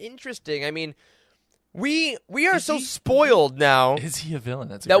when they're interesting. I mean, we are so spoiled now. Is he a villain?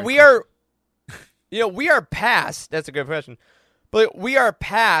 That's we are past. That's a good question. But we are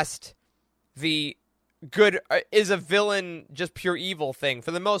past the good is a villain just pure evil thing for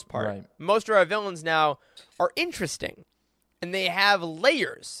the most part. Right. Most of our villains now are interesting, and they have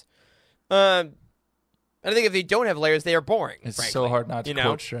layers. I think if they don't have layers, they are boring. It's frankly. so hard not to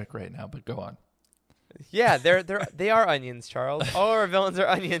quote Shrek right now, but go on. Yeah, they are onions, Charles. All our villains are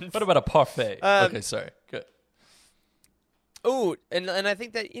onions. What about a parfait? Okay, sorry. Good. Ooh, and I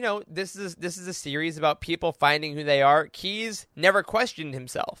think that this is a series about people finding who they are. Keyes never questioned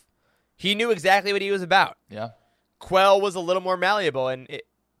himself. He knew exactly what he was about. Yeah. Quell was a little more malleable, and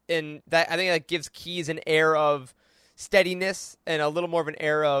that I think that gives Keyes an air of steadiness and a little more of an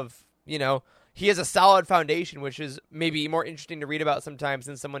air of he has a solid foundation, which is maybe more interesting to read about sometimes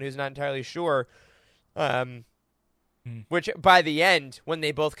than someone who's not entirely sure. Which by the end, when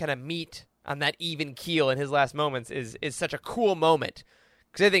they both kind of meet on that even keel in his last moments, is such a cool moment,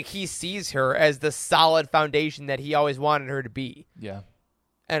 because I think he sees her as the solid foundation that he always wanted her to be. Yeah.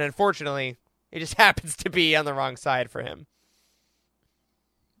 And unfortunately, it just happens to be on the wrong side for him.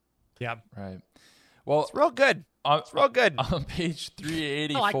 Yeah. Right. Well, it's real good. It's real good. On page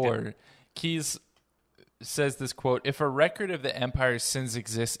 384, Keyes says this quote, "If a record of the Empire's sins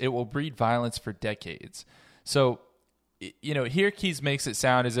exists, it will breed violence for decades." So, here Keyes makes it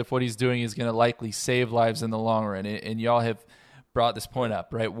sound as if what he's doing is going to likely save lives in the long run. And y'all have brought this point up,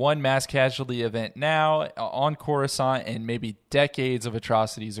 right? One mass casualty event now on Coruscant, and maybe decades of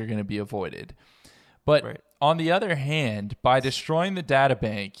atrocities are going to be avoided. But on the other hand, by destroying the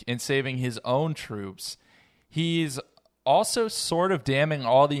databank and saving his own troops, he's also sort of damning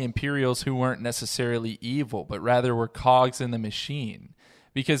all the Imperials who weren't necessarily evil, but rather were cogs in the machine.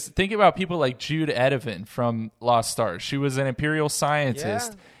 Because think about people like Jude Edevan from Lost Stars. She was an Imperial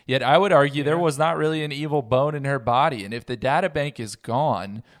scientist, yet I would argue there was not really an evil bone in her body. And if the data bank is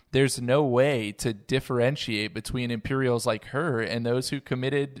gone, there's no way to differentiate between Imperials like her and those who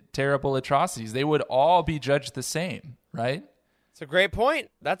committed terrible atrocities. They would all be judged the same, right? It's a great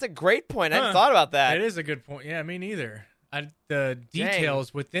point. That's a great point. I hadn't thought about that. It is a good point. Yeah, me neither. The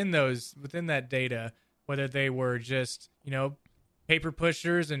details within that data, whether they were just, paper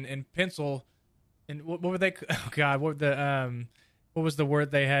pushers and pencil, and what were they? Oh God, what was the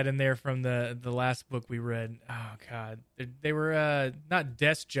word they had in there from the last book we read? Oh God, they were not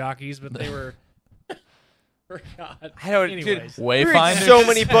desk jockeys, but they were. God. I don't. Anyways. Dude, we read so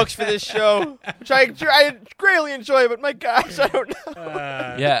many books for this show, which I greatly enjoy. But my gosh, I don't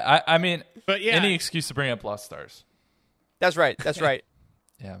know. I mean, but yeah, any excuse to bring up Lost Stars. That's right.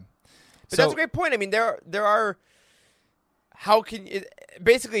 Yeah, but that's a great point. I mean, there are. How can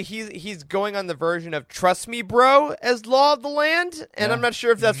basically he's going on the version of "trust me, bro" as law of the land, and I'm not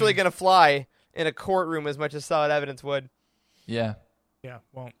sure if that's really going to fly in a courtroom as much as solid evidence would. Yeah,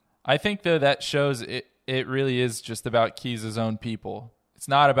 won't. I think though that shows it really is just about Keyes' own people. It's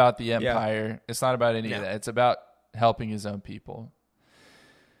not about the Empire. Yeah. It's not about any of that. It's about helping his own people.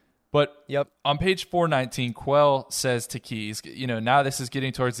 But on page 419, Quell says to Keyes, now this is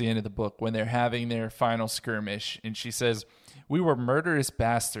getting towards the end of the book when they're having their final skirmish, and she says, "We were murderous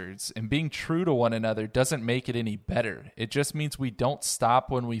bastards, and being true to one another doesn't make it any better. It just means we don't stop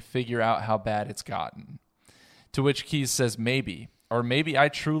when we figure out how bad it's gotten." To which Keyes says, "Maybe. Or maybe I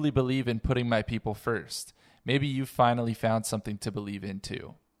truly believe in putting my people first. Maybe you finally found something to believe in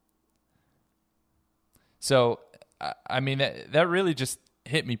too." So, I mean, that really just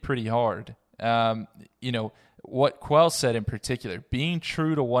hit me pretty hard. What Quell said in particular, being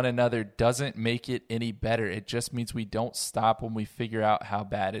true to one another doesn't make it any better. It just means we don't stop when we figure out how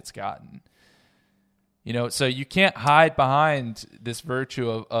bad it's gotten. So you can't hide behind this virtue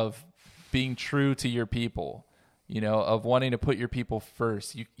of being true to your people. Of wanting to put your people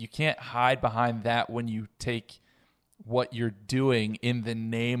first. You can't hide behind that when you take what you're doing in the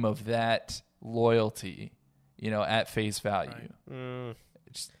name of that loyalty, at face value. Right.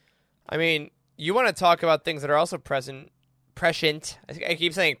 I mean, you want to talk about things that are also prescient. I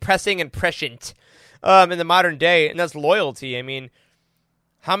keep saying pressing and prescient in the modern day, and that's loyalty. I mean,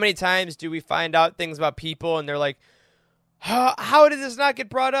 how many times do we find out things about people and they're like, how did this not get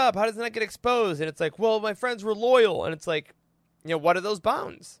brought up? How does it not get exposed? And it's like, well, my friends were loyal. And it's like, what are those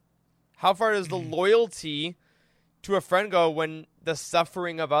bounds? How far does the loyalty to a friend go when the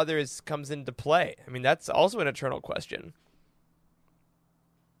suffering of others comes into play? I mean, that's also an eternal question.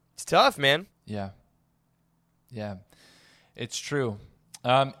 It's tough, man. Yeah. It's true.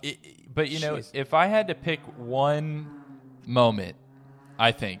 But, if I had to pick one moment,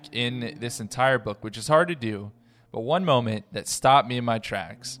 I think, in this entire book, which is hard to do, but one moment that stopped me in my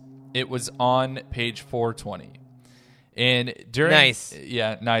tracks, it was on page 420. And during nice,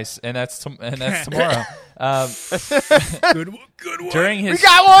 and that's tomorrow. Good one. We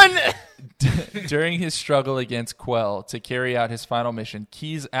got one. During his struggle against Quell to carry out his final mission,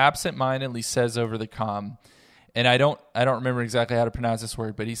 Keyes absentmindedly says over the comm, and I don't remember exactly how to pronounce this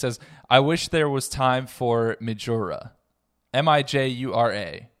word, but he says, "I wish there was time for Mijura,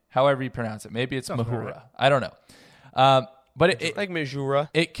 Mijura, however you pronounce it. Maybe it's Mahura. Right. I don't know." But it like Mijura.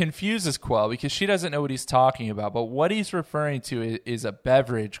 It confuses Quell because she doesn't know what he's talking about. But what he's referring to is a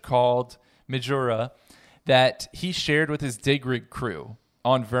beverage called Mijura that he shared with his dig rig crew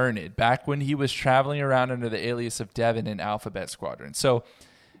on Vernid back when he was traveling around under the alias of Devon in Alphabet Squadron. So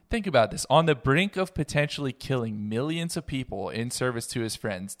think about this. On the brink of potentially killing millions of people in service to his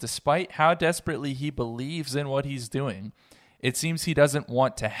friends, despite how desperately he believes in what he's doing, it seems he doesn't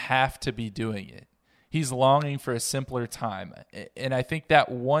want to have to be doing it. He's longing for a simpler time. And I think that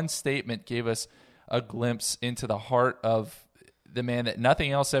one statement gave us a glimpse into the heart of the man that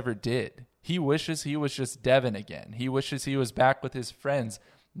nothing else ever did. He wishes he was just Devon again. He wishes he was back with his friends,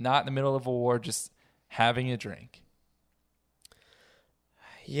 not in the middle of a war, just having a drink.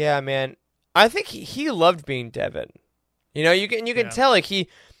 Yeah, man. I think he loved being Devon. You can tell like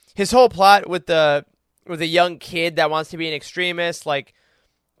his whole plot with a young kid that wants to be an extremist, like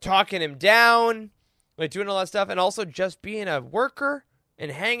talking him down, like doing all that stuff, and also just being a worker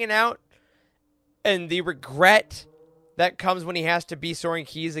and hanging out, and the regret that comes when he has to be Soren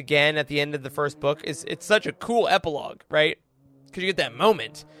Keyes again at the end of the first book. It's such a cool epilogue, right? Because you get that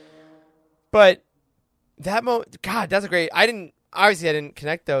moment. But that moment, God, that's a great... I didn't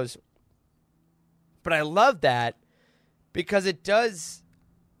connect those. But I love that because it doesn't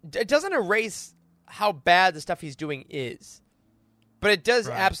erase how bad the stuff he's doing is. But it does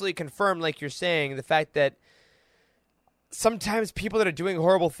Right. absolutely confirm, like you're saying, the fact that sometimes people that are doing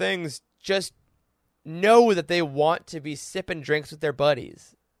horrible things just know that they want to be sipping drinks with their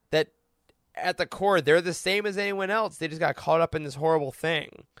buddies. That at the core, they're the same as anyone else. They just got caught up in this horrible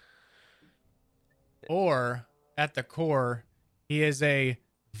thing. Or at the core, he is a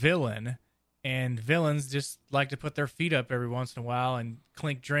villain, and villains just like to put their feet up every once in a while and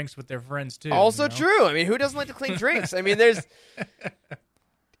clink drinks with their friends too. Also you know? true. I mean, who doesn't like to clink drinks? I mean, it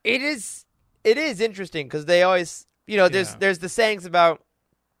is interesting because they always, there's the sayings about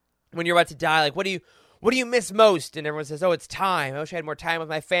when you're about to die, like, what do you miss most? And everyone says, oh, it's time. I wish I had more time with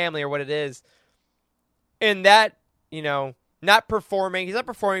my family, or what it is. And that, not performing. He's not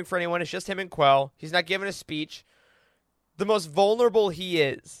performing for anyone. It's just him and Quell. He's not giving a speech. The most vulnerable he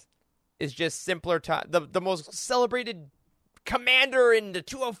is just simpler time. The most celebrated commander in the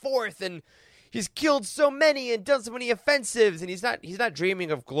 204th, and he's killed so many and done so many offensives, and he's not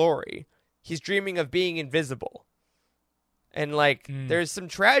dreaming of glory. He's dreaming of being invisible. And there's some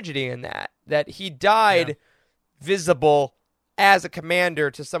tragedy in that he died visible as a commander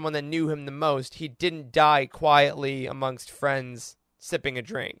to someone that knew him the most. He didn't die quietly amongst friends sipping a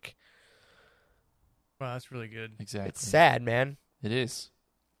drink. Wow, that's really good. Exactly. It's sad, man. It is.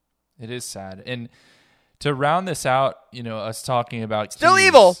 It is sad. And to round this out, us talking about Still Keys,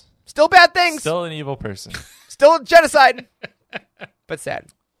 evil. Still bad things. Still an evil person. Still genocide. But sad.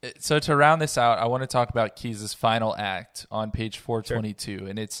 So to round this out, I want to talk about Keyes' final act on page 422. Sure.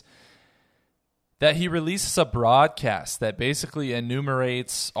 And it's that he releases a broadcast that basically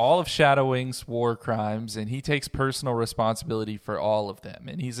enumerates all of Shadowwing's war crimes, and he takes personal responsibility for all of them.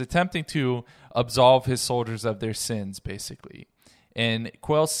 And he's attempting to absolve his soldiers of their sins, basically. And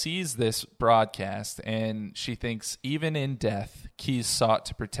Quell sees this broadcast, and she thinks, even in death, Keyes sought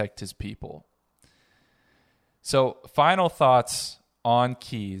to protect his people. So, final thoughts on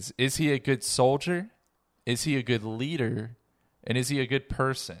Keyes. Is he a good soldier? Is he a good leader? And is he a good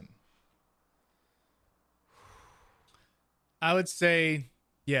person? I would say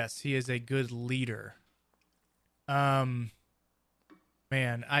yes, he is a good leader. Man,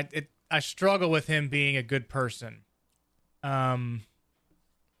 I struggle with him being a good person.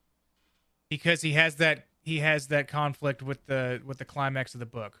 Because he has that conflict with the climax of the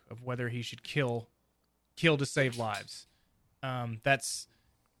book of whether he should kill to save lives. That's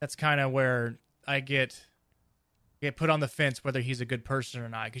kind of where I get put on the fence whether he's a good person or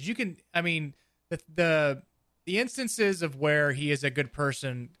not. Because the instances of where he is a good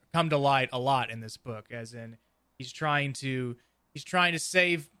person come to light a lot in this book, as in he's trying to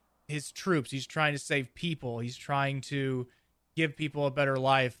save his troops, he's trying to save people, he's trying to give people a better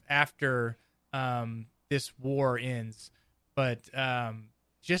life after this war ends. But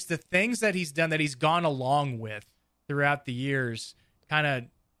just the things that he's done, that he's gone along with throughout the years, kind of,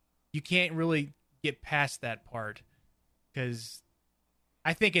 you can't really get past that part. Because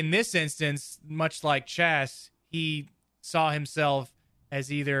I think in this instance, much like Chas, he saw himself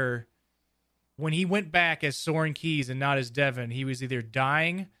as either, when he went back as Soren Keyes and not as Devon, he was either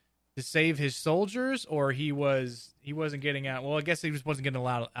dying to save his soldiers, or he wasn't getting out. Well, I guess he wasn't getting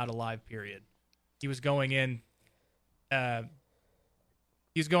out alive, period. He was going in.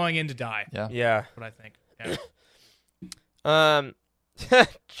 He's going in to die. Yeah. That's what I think. Yeah.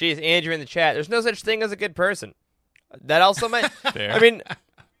 Jeez, Andrew in the chat. There's no such thing as a good person. That also might. Fair. I mean,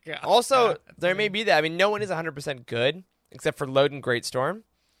 also there may be that. I mean, no one is 100% good except for Loden Greatstorm.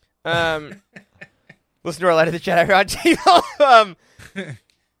 Listen to our light of the chat Roundtable.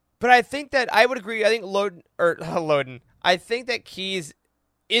 But I think that I would agree. I think Loden. I think that Keyes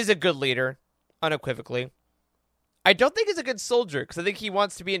is a good leader, unequivocally. I don't think he's a good soldier because I think he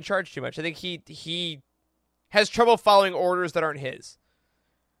wants to be in charge too much. I think he has trouble following orders that aren't his,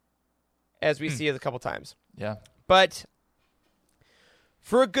 as we see a couple times. Yeah. But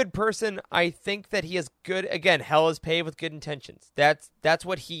for a good person, I think that he is good. Again, hell is paved with good intentions. That's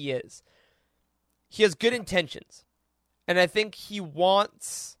what he is. He has good intentions. And I think he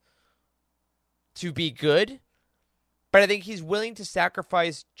wants to be good, but I think he's willing to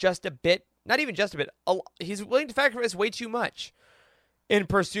sacrifice just a bit. Not even just a bit. He's willing to sacrifice way too much in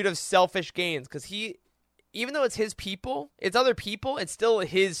pursuit of selfish gains. Because even though it's his people, it's other people, it's still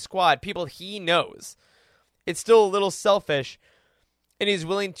his squad, people he knows. It's still a little selfish. And he's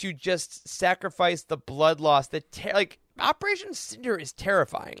willing to just sacrifice the blood loss. Operation Cinder is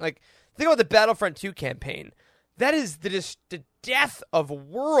terrifying. Think about the Battlefront 2 campaign. That is the death of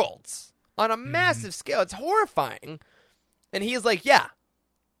worlds on a massive scale. It's horrifying. And he is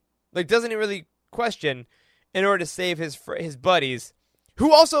doesn't really question, in order to save his buddies,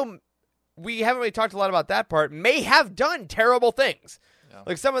 who also we haven't really talked a lot about that part, may have done terrible things. Yeah.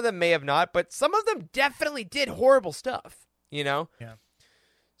 Like, some of them may have not, but some of them definitely did horrible stuff, you know? Yeah.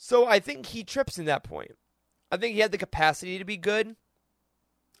 So I think he trips in that point. I think he had the capacity to be good.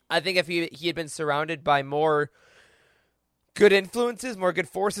 I think if he had been surrounded by more good influences, more good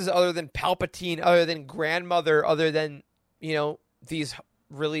forces other than Palpatine, other than Grandmother, other than, you know, these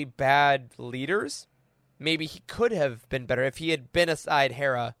really bad leaders, maybe he could have been better if he had been aside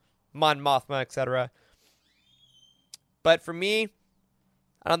Hera, Mon Mothma, etc. But for me,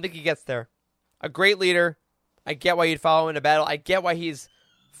 I don't think he gets there. A great leader. I get why you'd follow him in a battle. I get why he's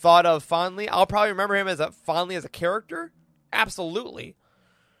thought of fondly. I'll probably remember him fondly as a character. Absolutely.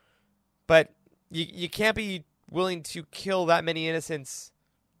 But you can't be willing to kill that many innocents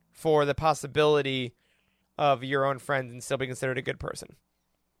for the possibility of your own friends and still be considered a good person.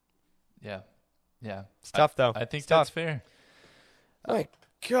 Yeah. Yeah. It's tough, though. I think that's fair. Oh, my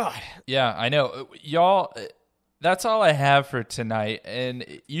God. Yeah, I know. Y'all, that's all I have for tonight. And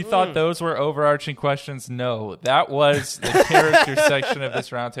you thought those were overarching questions? No, that was the character section of this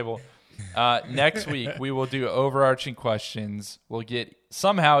roundtable. Next week, we will do overarching questions. We'll get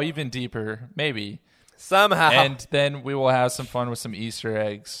somehow even deeper, maybe. Somehow. And then we will have some fun with some Easter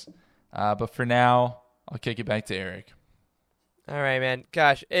eggs. But for now, I'll kick it back to Eric. All right, man.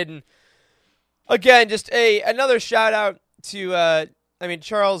 Gosh. And again, just another shout out to,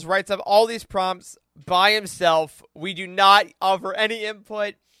 Charles writes up all these prompts by himself. We do not offer any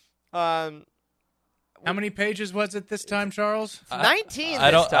input. How many pages was it this time, Charles? 19 I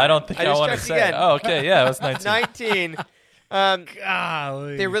this time. I don't think I want to say again. it. Oh, okay. Yeah, it was 19. 19.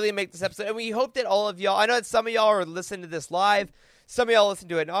 Golly. They really make this episode. And we hope that all of y'all, I know that some of y'all are listening to this live. Some of y'all listen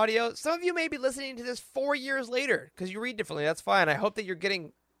to it in audio. Some of you may be listening to this 4 years later because you read differently. That's fine. I hope that you're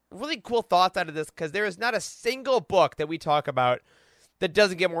getting really cool thoughts out of this because there is not a single book that we talk about that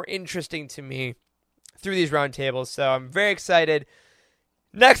doesn't get more interesting to me through these roundtables. So I'm very excited.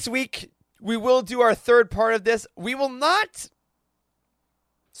 Next week, we will do our third part of this. We will not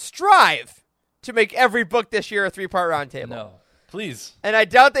strive to make every book this year a 3-part roundtable. No, please. And I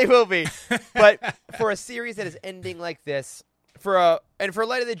doubt they will be. But for a series that is ending like this, for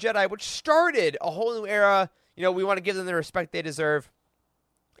Light of the Jedi, which started a whole new era, we want to give them the respect they deserve.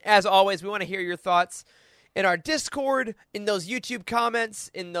 As always, we want to hear your thoughts in our Discord, in those YouTube comments,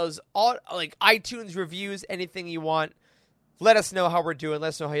 in those iTunes reviews, anything you want. Let us know how we're doing. Let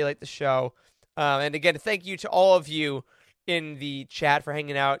us know how you like the show. And again, thank you to all of you in the chat for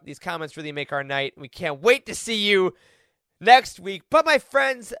hanging out. These comments really make our night. We can't wait to see you next week. But my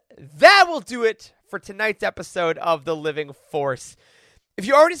friends, that will do it for tonight's episode of The Living Force. If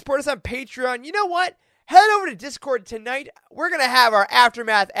you already support us on Patreon, you know what? Head over to Discord tonight. We're going to have our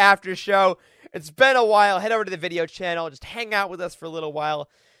Aftermath after show. It's been a while. Head over to the video channel. Just hang out with us for a little while.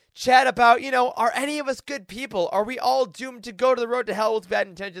 Chat about, are any of us good people? Are we all doomed to go to the road to hell with bad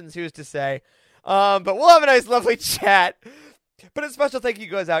intentions? Who's to say? But we'll have a nice, lovely chat. But a special thank you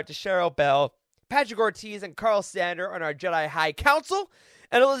goes out to Cheryl Bell, Patrick Ortiz, and Carl Sander on our Jedi High Council,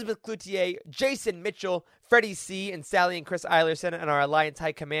 and Elizabeth Cloutier, Jason Mitchell, Freddie C., and Sally and Chris Eilerson on our Alliance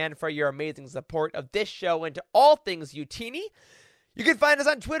High Command for your amazing support of this show and to all things Utini. You can find us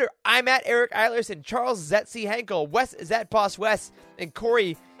on Twitter. I'm at Eric Eilerson, Charles Zetzi Henkel, Wes is at Boss Wes, and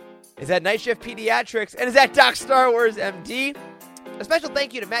Corey is at Night Shift Pediatrics, and is at Doc Star Wars MD. A special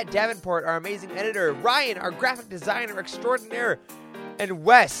thank you to Matt Davenport, our amazing editor, Ryan, our graphic designer extraordinaire, and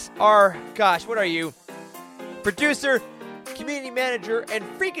Wes, our, what are you? Producer, community manager, and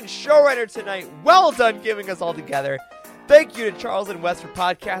freaking showrunner tonight. Well done giving us all together. Thank you to Charles and Wes for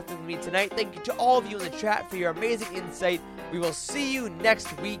podcasting with me tonight. Thank you to all of you in the chat for your amazing insight. We will see you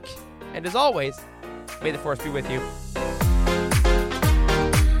next week. And as always, may the Force be with you.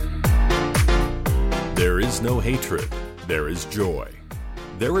 There is no hatred. There is joy.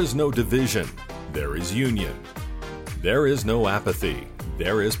 There is no division. There is union. There is no apathy.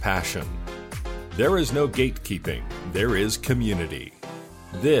 There is passion. There is no gatekeeping. There is community.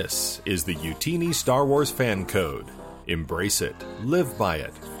 This is the Utini Star Wars Fan Code. Embrace it, live by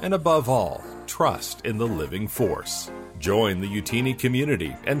it, and above all, trust in the living Force. Join the Utini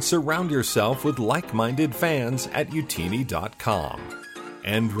community and surround yourself with like-minded fans at utini.com.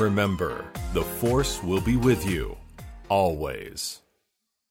 And remember, the Force will be with you, always.